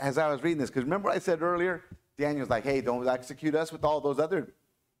then, as I was reading this, because remember I said earlier, Daniel's like, hey, don't execute us with all those other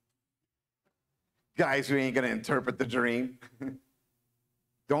guys who ain't going to interpret the dream.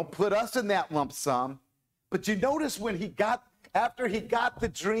 Don't put us in that lump sum. But you notice when after he got the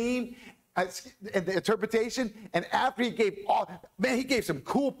dream, and the interpretation, and after he gave he gave some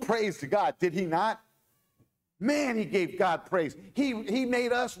cool praise to God, did he not? Man, he gave God praise. He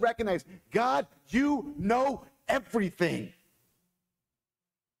made us recognize, God, you know everything.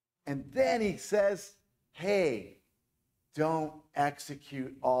 And then he says, hey, don't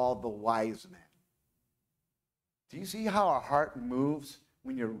execute all the wise men. Do you see how our heart moves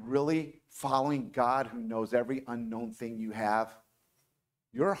when you're really following God who knows every unknown thing you have?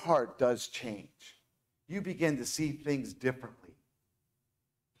 Your heart does change. You begin to see things differently.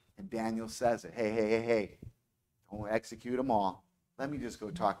 And Daniel says it, hey, don't execute them all. Let me just go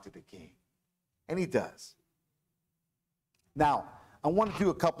talk to the king. And he does. Now, I want to do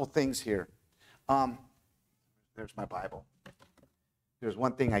a couple things here. There's my Bible. There's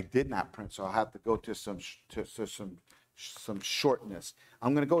one thing I did not print, so I'll have to go to some shortness.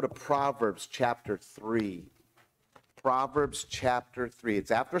 I'm going to go to Proverbs chapter 3. Proverbs chapter 3.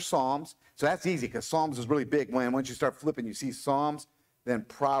 It's after Psalms, so that's easy because Psalms is really big. Once you start flipping, you see Psalms, then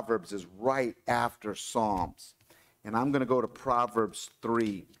Proverbs is right after Psalms. And I'm going to go to Proverbs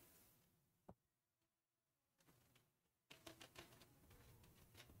 3.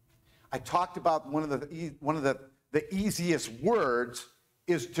 I talked about one of the easiest words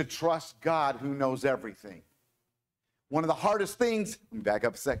is to trust God who knows everything. One of the hardest things, let me back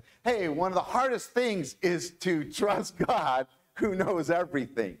up a sec. Hey, one of the hardest things is to trust God who knows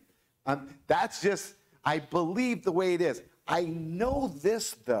everything. That's just, I believe the way it is. I know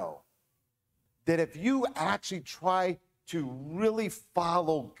this, though, that if you actually try to really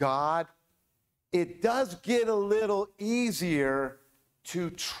follow God, it does get a little easier to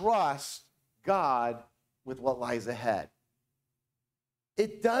trust God with what lies ahead.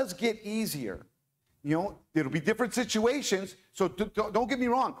 It does get easier. You know, it'll be different situations, so don't get me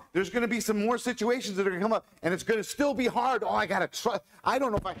wrong. There's going to be some more situations that are going to come up, and it's going to still be hard. Oh, I got to trust. I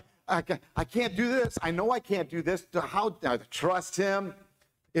don't know if I can't do this. I know I can't do this. How to trust him?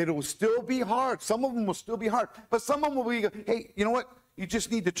 It'll still be hard. Some of them will still be hard, but some of them will be, hey, you know what? You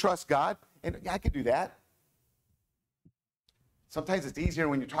just need to trust God, and I can do that. Sometimes it's easier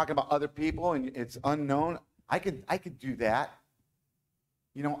when you're talking about other people and it's unknown. I could do that.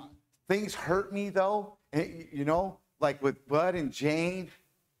 You know, things hurt me, though, you know, like with Bud and Jane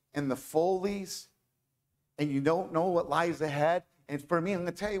and the Foleys, and you don't know what lies ahead. And for me, I'm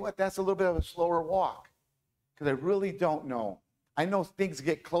going to tell you what, that's a little bit of a slower walk because I really don't know. I know things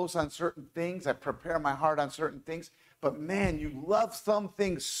get close on certain things. I prepare my heart on certain things. But, man, you love some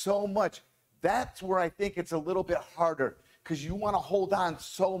things so much. That's where I think it's a little bit harder because you want to hold on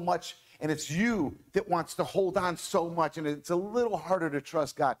so much, and it's you that wants to hold on so much, and it's a little harder to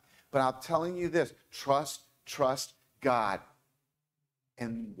trust God. But I'm telling you this, trust God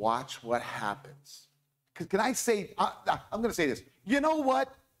and watch what happens. Because can I say, I'm going to say this. You know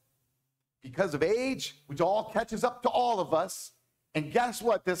what? Because of age, which all catches up to all of us, and guess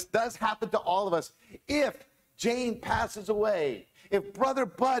what? This does happen to all of us. If Jane passes away, if Brother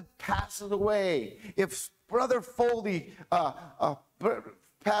Bud passes away, if Brother Foley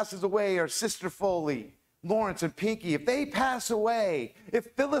passes away, or Sister Foley, Lawrence and Pinky, if they pass away, if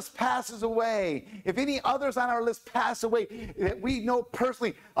Phyllis passes away, if any others on our list pass away that we know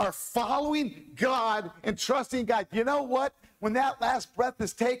personally are following God and trusting God, you know what? When that last breath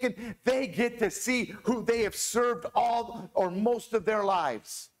is taken, they get to see who they have served all or most of their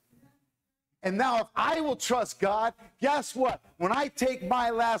lives. And now if I will trust God, guess what? When I take my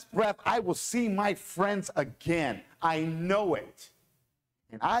last breath, I will see my friends again. I know it.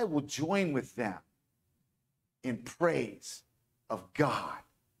 And I will join with them in praise of God,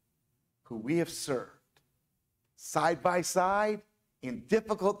 who we have served, side by side, in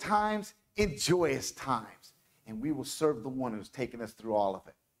difficult times, in joyous times. And we will serve the one who's taken us through all of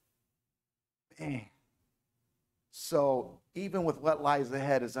it. Man. So even with what lies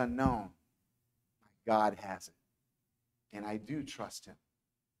ahead is unknown, God has it. And I do trust him.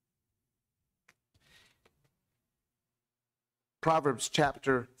 Proverbs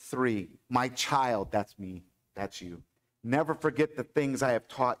chapter 3. My child, that's me, that's you. Never forget the things I have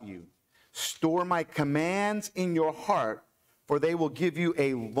taught you. Store my commands in your heart, for they will give you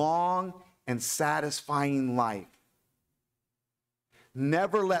a long and satisfying life.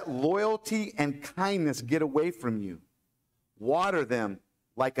 Never let loyalty and kindness get away from you. Water them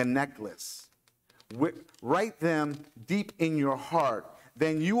like a necklace. Write them deep in your heart.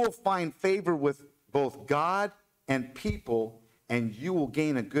 Then you will find favor with both God and people, and you will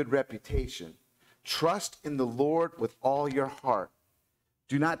gain a good reputation. Trust in the Lord with all your heart.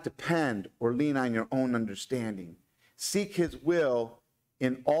 Do not depend or lean on your own understanding. Seek his will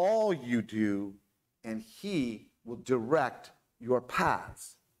in all you do, and he will direct your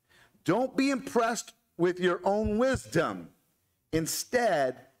paths. Don't be impressed with your own wisdom.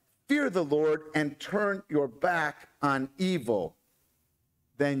 Instead, fear the Lord and turn your back on evil.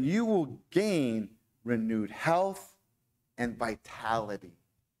 Then you will gain renewed health and vitality.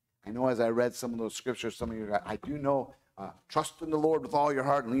 I know as I read some of those scriptures, some of you, I do know, trust in the Lord with all your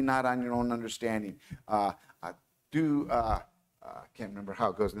heart and lean not on your own understanding. I can't remember how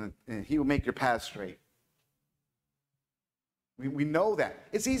it goes. And he will make your path straight. We know that.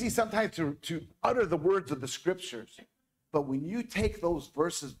 It's easy sometimes to utter the words of the scriptures. But when you take those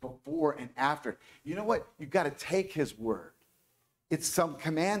verses before and after, you know what? You've got to take his word. It's some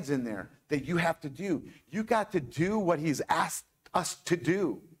commands in there that you have to do. You got to do what he's asked us to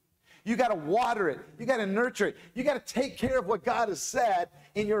do. You got to water it. You got to nurture it. You got to take care of what God has said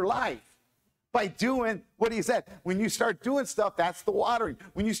in your life by doing what he said. When you start doing stuff, that's the watering.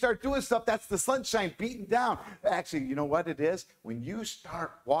 When you start doing stuff, that's the sunshine beating down. Actually, you know what it is? When you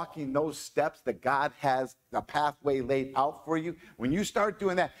start walking those steps that God has a pathway laid out for you, when you start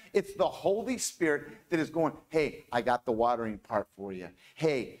doing that, it's the Holy Spirit that is going, hey, I got the watering part for you.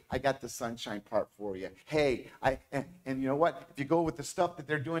 Hey, I got the sunshine part for you. Hey, and you know what? If you go with the stuff that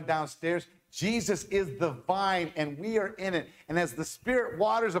they're doing downstairs, Jesus is the vine and we are in it. And as the Spirit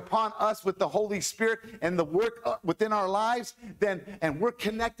waters upon us with the Holy Spirit and the work within our lives, and we're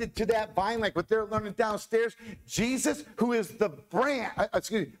connected to that vine like what they're learning downstairs, Jesus, who is the branch,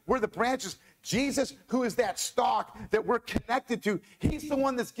 we're the branches. Jesus, who is that stalk that we're connected to, he's the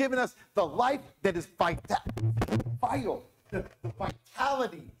one that's given us the life that is vital, the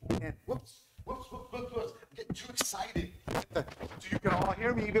vitality. And whoops. I'm getting too excited. So you can all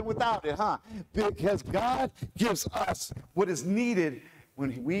hear me even without it, huh? Because God gives us what is needed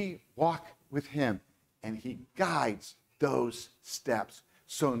when we walk with him, and he guides those steps.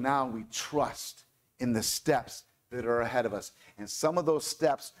 So now we trust in the steps that are ahead of us. And some of those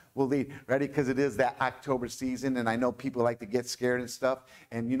steps will lead, ready? Because it is that October season, and I know people like to get scared and stuff.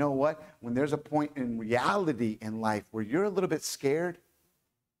 And you know what? When there's a point in reality in life where you're a little bit scared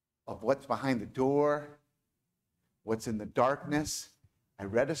of what's behind the door, what's in the darkness, I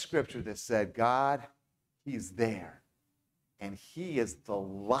read a scripture that said, God, he's there, and he is the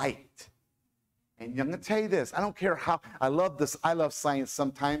light. And I'm going to tell you this, I don't care how, I love this, I love science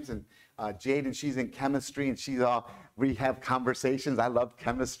sometimes, and Jade, and she's in chemistry, and we have conversations. I love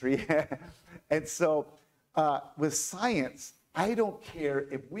chemistry. And so with science, I don't care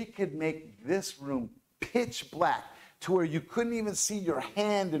if we could make this room pitch black to where you couldn't even see your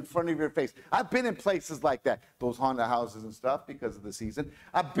hand in front of your face. I've been in places like that, those haunted houses and stuff because of the season.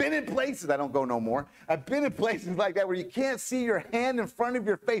 I've been in places, I don't go no more. I've been in places like that where you can't see your hand in front of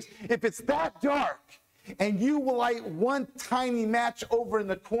your face. If it's that dark and you will light one tiny match over in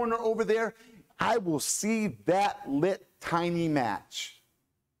the corner over there, I will see that lit tiny match.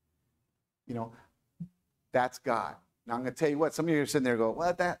 You know, that's God. Now, I'm going to tell you what, some of you are sitting there going,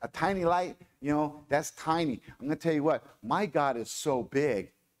 what, that, a tiny light? You know, that's tiny. I'm going to tell you what, my God is so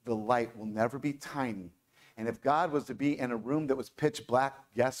big, the light will never be tiny. And if God was to be in a room that was pitch black,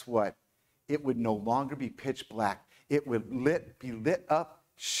 guess what? It would no longer be pitch black. It would be lit up,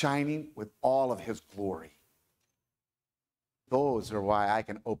 shining with all of his glory. Those are why I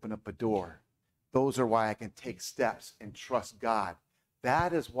can open up a door. Those are why I can take steps and trust God.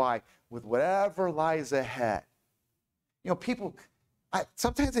 That is why, with whatever lies ahead, you know, people,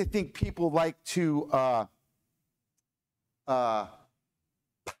 sometimes I think people like to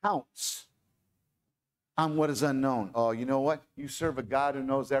pounce on what is unknown. Oh, you know what? You serve a God who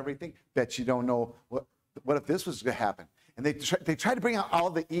knows everything. Bet you don't know what if this was going to happen? And they try to bring out all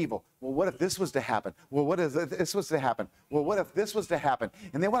the evil. Well, what if this was to happen? Well, what if this was to happen? Well, what if this was to happen?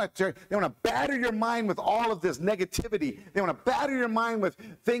 And they want to batter your mind with all of this negativity. They want to batter your mind with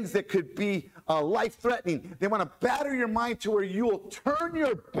things that could be life-threatening. They want to batter your mind to where you will turn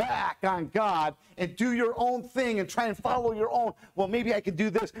your back on God and do your own thing and try and follow your own. Well, maybe I can do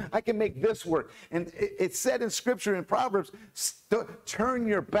this. I can make this work. And it's said in Scripture in Proverbs, turn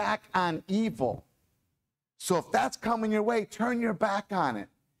your back on evil. So if that's coming your way, turn your back on it.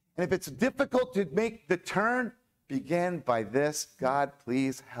 And if it's difficult to make the turn, begin by this: God,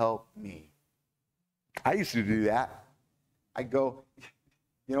 please help me. I used to do that. I go,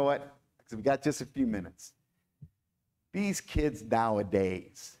 you know what? Because we got just a few minutes. These kids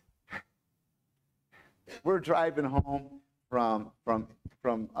nowadays, we're driving home from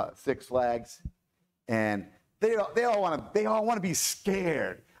Six Flags, and they all want to be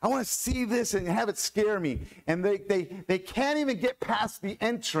scared. I want to see this and have it scare me. And they can't even get past the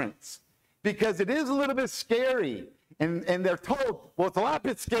entrance because it is a little bit scary. And they're told, well, it's a lot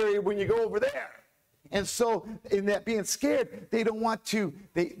bit scary when you go over there. And so in that being scared, they don't want to,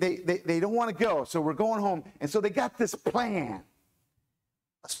 they don't want to go. So we're going home. And so they got this plan.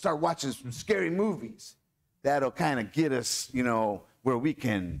 Let's start watching some scary movies. That'll kind of get us, you know, where we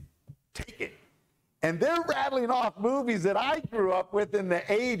can take it. And they're rattling off movies that I grew up with in the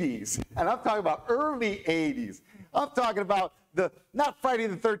 80s. And I'm talking about early 80s. I'm talking about not Friday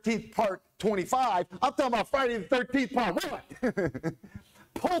the 13th part 25. I'm talking about Friday the 13th part 1.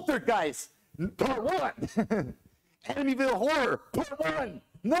 Poltergeist part 1. Amityville Horror part 1.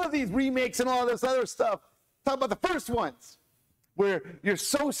 None of these remakes and all this other stuff. Talk about the first ones where you're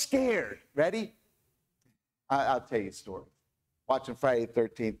so scared. Ready? I'll tell you a story. Watching Friday the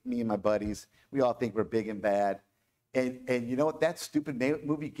 13th, me and my buddies, we all think we're big and bad. And you know what? That stupid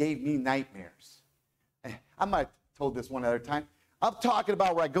movie gave me nightmares. I might have told this one other time. I'm talking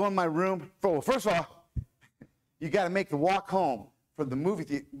about where I go in my room. Well, first of all, you got to make the walk home from the movie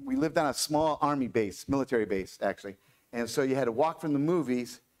theater. We lived on a small army base, military base, actually. And so you had to walk from the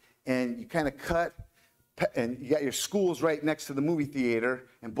movies, and you kind of cut, and you got your schools right next to the movie theater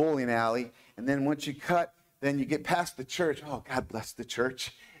and bowling alley. And then once you cut, then you get past the church. Oh, God bless the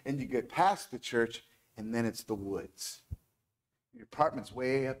church. And you get past the church, and then it's the woods. Your apartment's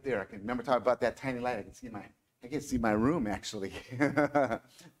way up there. I can remember talking about that tiny light. I can see my room, actually.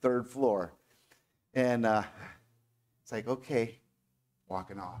 3rd floor. And it's like, okay,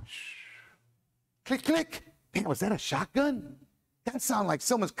 walking off. Shh. Click, click. Man, was that a shotgun? That sounded like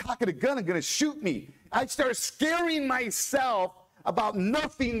someone's cocking a gun and going to shoot me. I start scaring myself about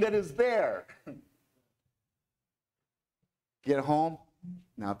nothing that is there. Get home.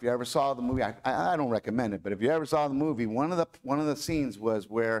 Now, if you ever saw the movie, I don't recommend it, but if you ever saw the movie, one of the scenes was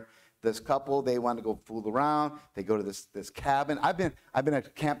where this couple, they want to go fool around. They go to this cabin. I've been a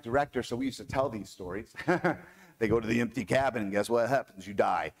camp director, so we used to tell these stories. They go to the empty cabin, and guess what happens? You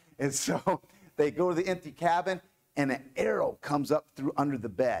die. And so they go to the empty cabin, and an arrow comes up through under the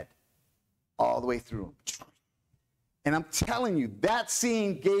bed, all the way through. And I'm telling you, that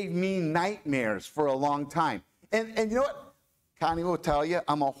scene gave me nightmares for a long time. And you know what? Connie will tell you,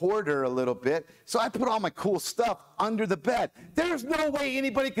 I'm a hoarder a little bit, so I put all my cool stuff under the bed. There's no way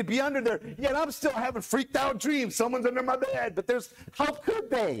anybody could be under there, yet I'm still having freaked out dreams. Someone's under my bed, but how could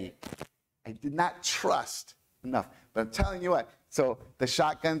they? I did not trust enough. But I'm telling you what, so the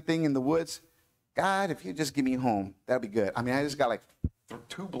shotgun thing in the woods, God, if you just get me home, that'll be good. I mean, I just got like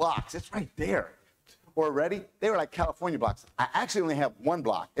 2 blocks. It's right there. Or ready? They were like California blocks. I actually only have 1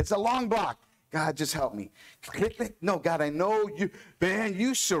 block. It's a long block. God, just help me. No, God, I know you. Man,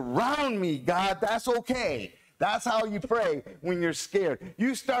 you surround me, God. That's okay. That's how you pray when you're scared.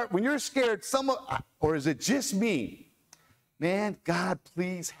 When you're scared, or is it just me? Man, God,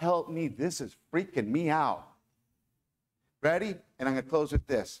 please help me. This is freaking me out. Ready? And I'm going to close with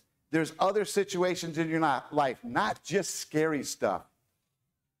this. There's other situations in your life, not just scary stuff.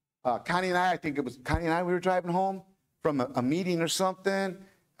 Connie and I, we were driving home from a meeting or something.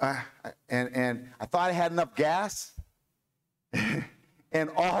 And I thought I had enough gas.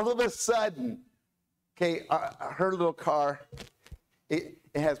 And all of a sudden, okay, her little car, it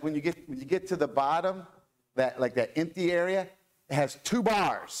has, when you get to the bottom, that empty area, it has 2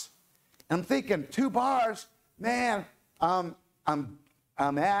 bars. And I'm thinking, 2 bars, man, I'm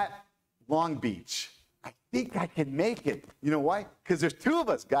at Long Beach. I think I can make it. You know why? Because there's 2 of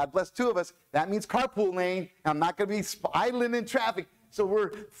us. God bless 2 of us. That means carpool lane. I'm not going to be idling in traffic. So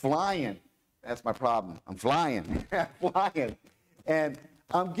we're flying. That's my problem. I'm flying. Flying. And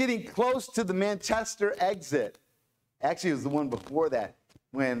I'm getting close to the Manchester exit. Actually, it was the one before that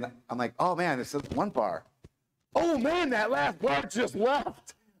when I'm like, oh, man, it's just 1 bar. Oh, man, that last bar just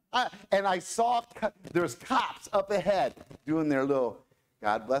left. And I saw there's cops up ahead doing their little,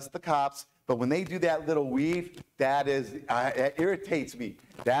 God bless the cops. But when they do that little weave, that irritates me.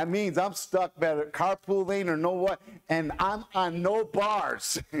 That means I'm stuck better carpool lane or no what, and I'm on no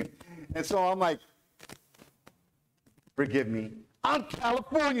bars. And so I'm like, forgive me. I'm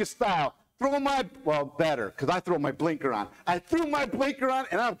California style. Better, because I throw my blinker on. I threw my blinker on,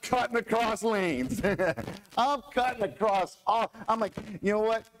 and I'm cutting across lanes. I'm cutting across all. I'm like, you know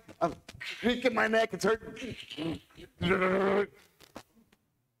what? I'm creaking my neck. It's hurting.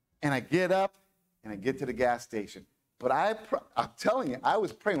 And I get up, and I get to the gas station. But I'm telling you, I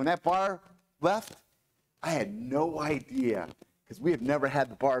was praying. When that bar left, I had no idea, because we have never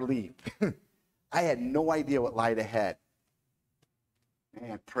had the bar leave. I had no idea what lied ahead.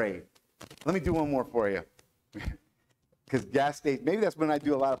 Man, prayed. Let me do one more for you. Because gas station, maybe that's when I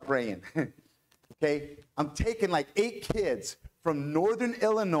do a lot of praying. Okay? I'm taking like 8 kids from northern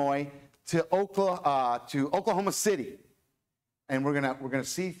Illinois to Oklahoma City. And we're gonna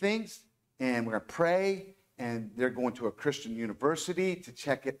see things and we're going to pray, and they're going to a Christian university to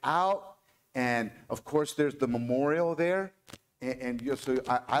check it out. And, of course, there's the memorial there. And so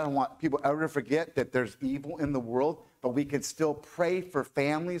I don't want people ever to forget that there's evil in the world, but we can still pray for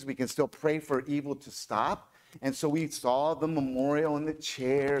families. We can still pray for evil to stop. And so we saw the memorial and the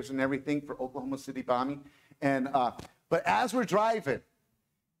chairs and everything for Oklahoma City bombing. And but as we're driving,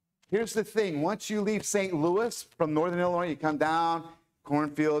 here's the thing. Once you leave St. Louis from Northern Illinois, you come down,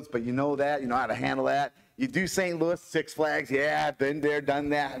 cornfields, but you know that. You know how to handle that. You do St. Louis, Six Flags. Yeah, been there, done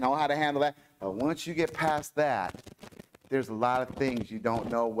that. I know how to handle that. But once you get past that, there's a lot of things you don't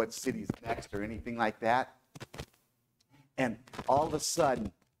know what city's next or anything like that. And all of a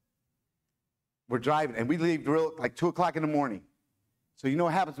sudden, we're driving, and we leave like 2 o'clock in the morning. So you know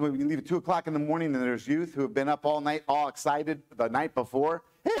what happens when you leave at 2 o'clock in the morning, and there's youth who have been up all night, all excited the night before.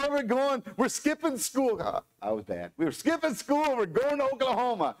 Hey, we're going, we're skipping school. Oh, that was bad. We were skipping school, we're going to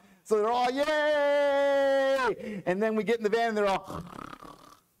Oklahoma. So they're all, yay! And then we get in the van, and they're all,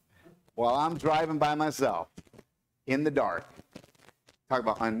 while I'm driving by myself in the dark. Talk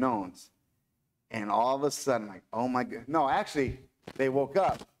about unknowns. And all of a sudden, like, oh my God. No, actually, they woke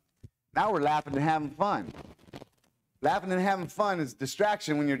up. Now we're laughing and having fun. Laughing and having fun is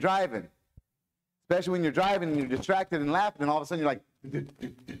distraction when you're driving. Especially when you're driving and you're distracted and laughing, and all of a sudden you're like, you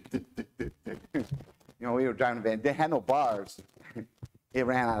know, we were driving a van. They had no bars. It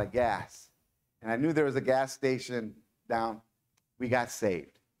ran out of gas. And I knew there was a gas station down. We got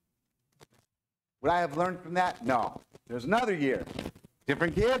saved. Would I have learned from that? No. There's another year.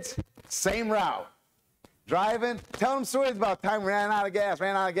 Different kids, same route. Driving, tell them stories about time we ran out of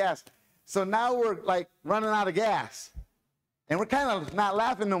gas. So now we're like running out of gas. And we're kind of not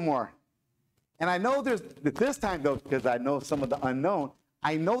laughing no more. And I know there's, this time though, because I know some of the unknown,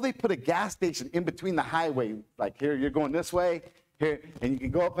 I know they put a gas station in between the highway. Like here, you're going this way, here, and you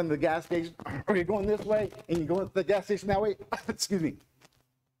can go up in the gas station, or you're going this way, and you go into the gas station that way. Excuse me.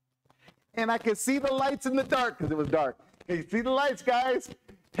 And I could see the lights in the dark, because it was dark. Hey, you see the lights, guys?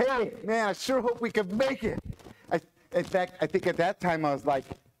 Hey, man, I sure hope we can make it. In fact, I think at that time I was like,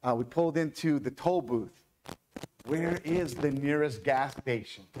 we pulled into the toll booth. Where is the nearest gas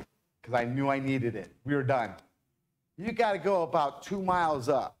station? Because I knew I needed it. We were done. You got to go about 2 miles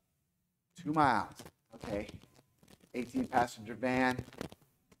up. 2 miles. Okay. 18-passenger van.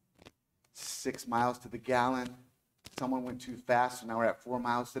 6 miles to the gallon. Someone went too fast, so now we're at 4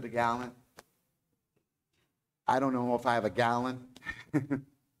 miles to the gallon. I don't know if I have a gallon.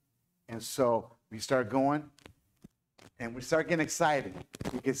 And so we start going, and we start getting excited.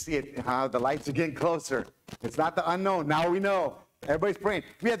 You can see it, how the lights are getting closer. It's not the unknown. Now we know. Everybody's praying.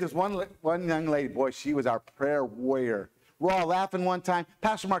 We had this one young lady, boy, she was our prayer warrior. We're all laughing one time.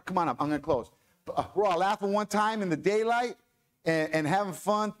 Pastor Mark, come on up. I'm going to close. We're all laughing one time in the daylight and having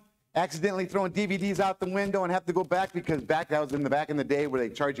fun, accidentally throwing DVDs out the window and have to go back because that was in the back in the day where they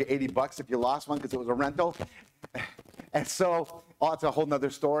charge you $80 if you lost one because it was a rental. And so, oh, it's a whole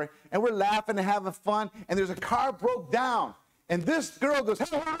nother story. And we're laughing and having fun, and there's a car broke down. And this girl goes,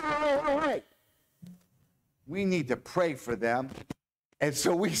 hey. We need to pray for them. And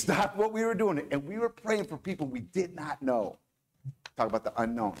so we stopped what we were doing, and we were praying for people we did not know. Talk about the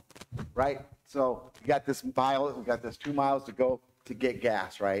unknown, right? So we got this 2 miles to go to get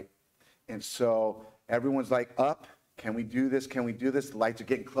gas, right? And so everyone's like, up, can we do this? Can we do this? The lights are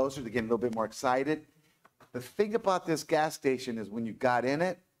getting closer. They're getting a little bit more excited. The thing about this gas station is when you got in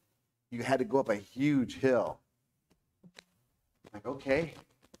it, you had to go up a huge hill. Like, okay.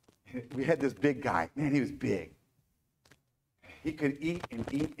 We had this big guy. Man, he was big. He could eat and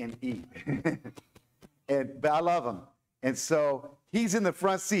eat and eat. But I love him. And so he's in the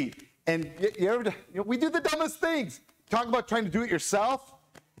front seat. And we do the dumbest things. Talk about trying to do it yourself.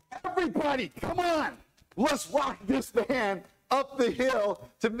 Everybody, come on. Let's rock this van up the hill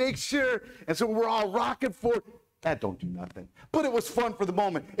to make sure. And so we're all rocking forward. That don't do nothing. But it was fun for the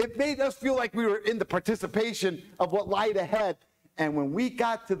moment. It made us feel like we were in the participation of what lied ahead. And when we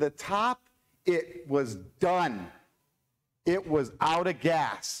got to the top, it was done. It was out of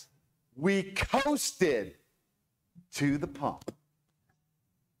gas. We coasted to the pump.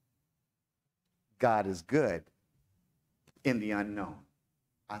 God is good in the unknown.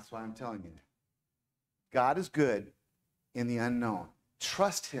 That's why I'm telling you. God is good in the unknown.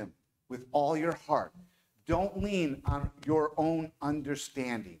 Trust him with all your heart. Don't lean on your own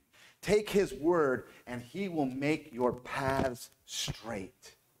understanding. Take his word, and he will make your paths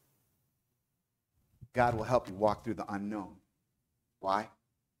straight. God will help you walk through the unknown. Why?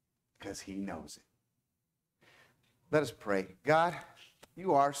 Because he knows it. Let us pray. God,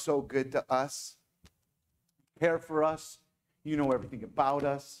 you are so good to us. Care for us. You know everything about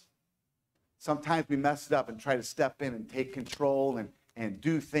us. sometimes we mess it up and try to step in and take control and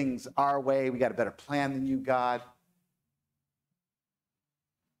do things our way. We got a better plan than you, God.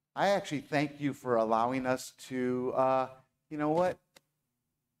 I actually thank you for allowing us to, you know what?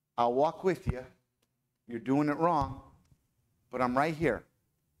 I'll walk with you. You're doing it wrong, but I'm right here.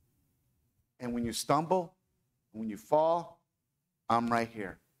 And when you stumble, when you fall, I'm right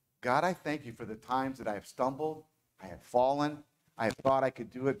here. God, I thank you for the times that I have stumbled, I have fallen, I have thought I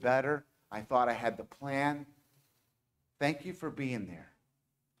could do it better, I thought I had the plan. Thank you for being there,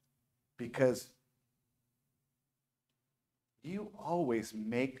 because you always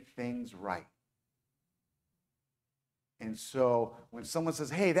make things right. And so when someone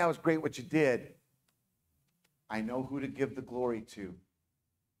says, hey, that was great what you did, I know who to give the glory to.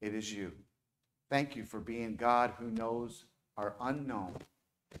 It is you. Thank you for being God who knows our unknown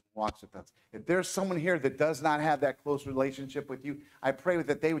and walks with us. If there's someone here that does not have that close relationship with you, I pray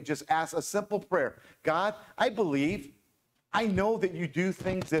that they would just ask a simple prayer. God, I believe. I know that you do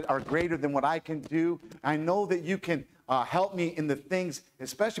things that are greater than what I can do. I know that you can help me in the things,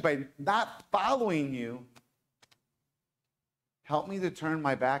 especially by not following you. Help me to turn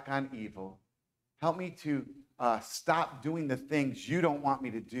my back on evil. Help me to stop doing the things you don't want me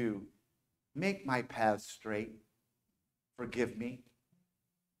to do. Make my path straight. Forgive me.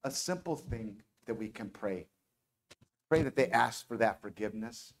 A simple thing that we can pray. Pray that they ask for that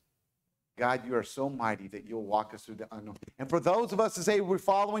forgiveness. God, you are so mighty that you'll walk us through the unknown. And for those of us that say we're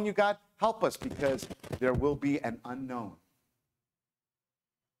following you, God, help us, because there will be an unknown.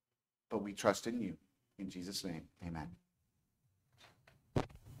 But we trust in you. In Jesus' name, amen.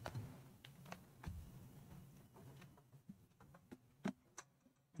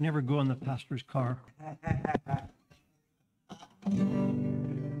 Never go in the pastor's car.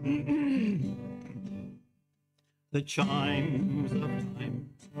 The chimes of time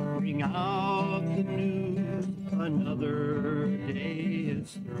ring out the news. Another day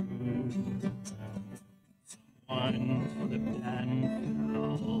is through. Someone slipped and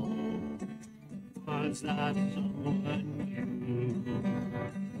fell. Was that someone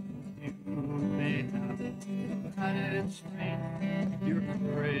you may have had its strength, your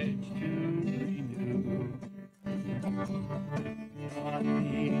courage to renew. God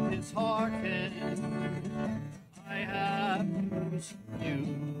be disheartened. I have news for you.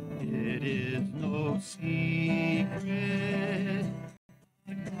 It is no secret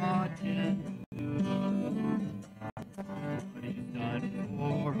that God can do what He's done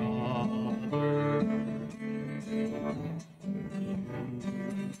for others.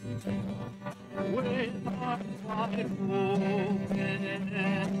 With our wide open,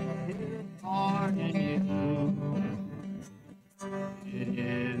 His heart in you. It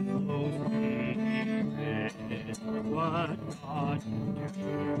is no secret what God can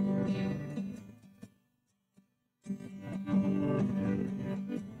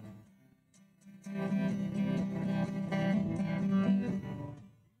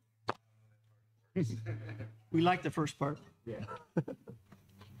do. We like the first part. Yeah.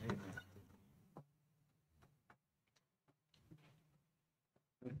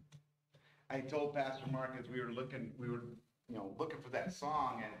 I told Pastor Mark as we were looking for that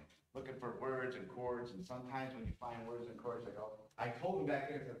song and looking for words and chords, and sometimes when you find words and chords, I told him back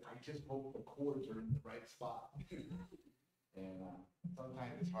there, I just hope the chords are in the right spot. And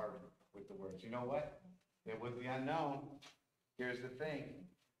sometimes it's hard with the words. You know what? It was the unknown. Here's the thing.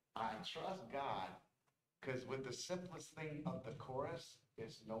 I trust God, because with the simplest thing of the chorus,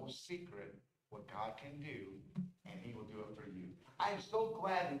 it's no secret what God can do, and He will do it for you. I am so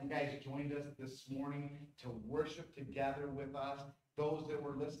glad that you guys joined us this morning to worship together with us. Those that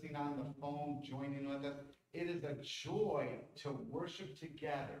were listening on the phone, joining with us. It is a joy to worship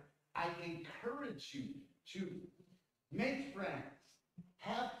together. I encourage you to make friends.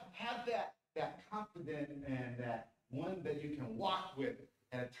 Have that confidence and that one that you can walk with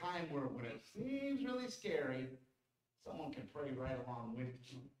at a time where when it seems really scary, someone can pray right along with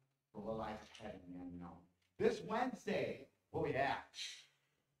you for what life ahead of the unknown. This Wednesday, oh yeah.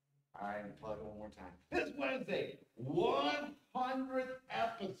 All right, and plug it one more time. This Wednesday, 100th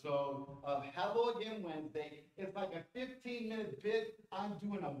episode of Hello Again Wednesday. It's like a 15-minute bit. I'm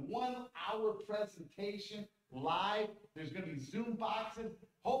doing a 1-hour presentation live. There's going to be Zoom boxes.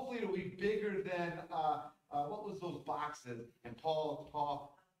 Hopefully it'll be bigger than, what was those boxes? And Paul,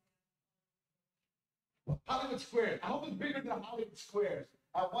 Hollywood Squares. I hope it's bigger than Hollywood Squares.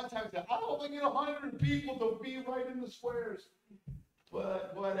 At one time I said, I hope I get 100 people to be right in the squares.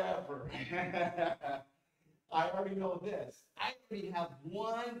 But whatever. I already know this. I already have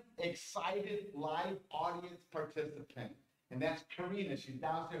one excited live audience participant. And that's Karina. She's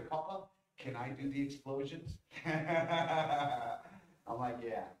downstairs. can I do the explosions? I'm like,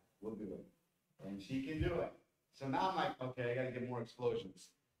 yeah, we'll do it. And she can do it. So now I'm like, okay, I got to get more explosions.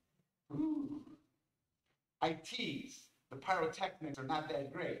 Ooh. I tease. The pyrotechnics are not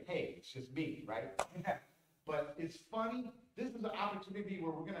that great. Hey, it's just me, right? But it's funny. This is an opportunity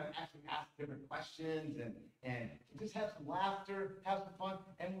where we're going to actually ask different questions and just have some laughter, have some fun.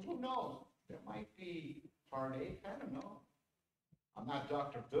 And who knows? There might be heartache. I don't know. I'm not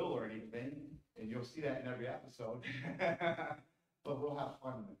Dr. Phil or anything, and you'll see that in every episode. But we'll have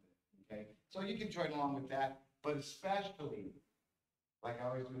fun with it, okay? So you can join along with that, but especially, like I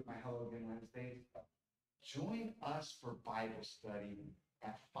always do with my Hello Again Wednesdays, join us for Bible study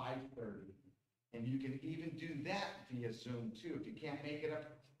at 5:30. And you can even do that via Zoom too. If you can't make it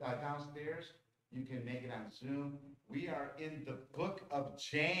up downstairs, you can make it on Zoom. We are in the book of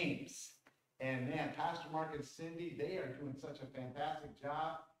James. And man, Pastor Mark and Cindy, they are doing such a fantastic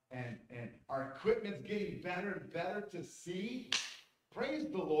job. And our equipment's getting better and better to see.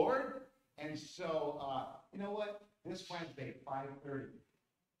 Praise the Lord. And so, you know what? This Wednesday, 5:30.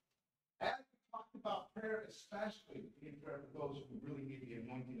 As we talked about prayer, especially in prayer for those who really need the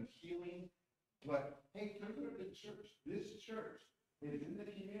anointing of healing. But hey, consider the church. This church is in the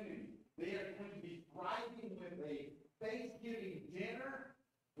community. They are going to be thriving with a Thanksgiving dinner,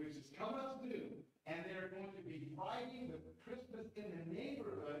 which is coming up soon. And they're going to be thriving with Christmas in the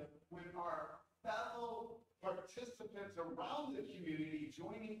neighborhood with our fellow participants around the community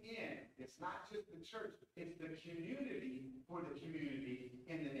joining in. It's not just the church, it's the community for the community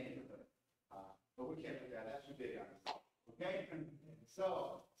in the neighborhood. But we can't do that. That's too big on us. Okay?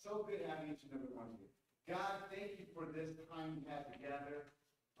 So good having each and every one of you. God, thank you for this time we had together.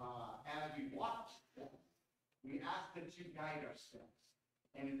 As we watch steps, we ask that you guide our steps.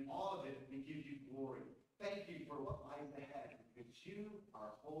 And in all of it, we give you glory. Thank you for what lies ahead, because you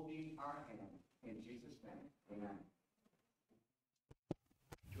are holding our hand. In Jesus' name, amen.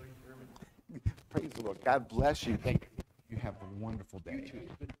 Praise the Lord. God bless you. Thank you. You have a wonderful day.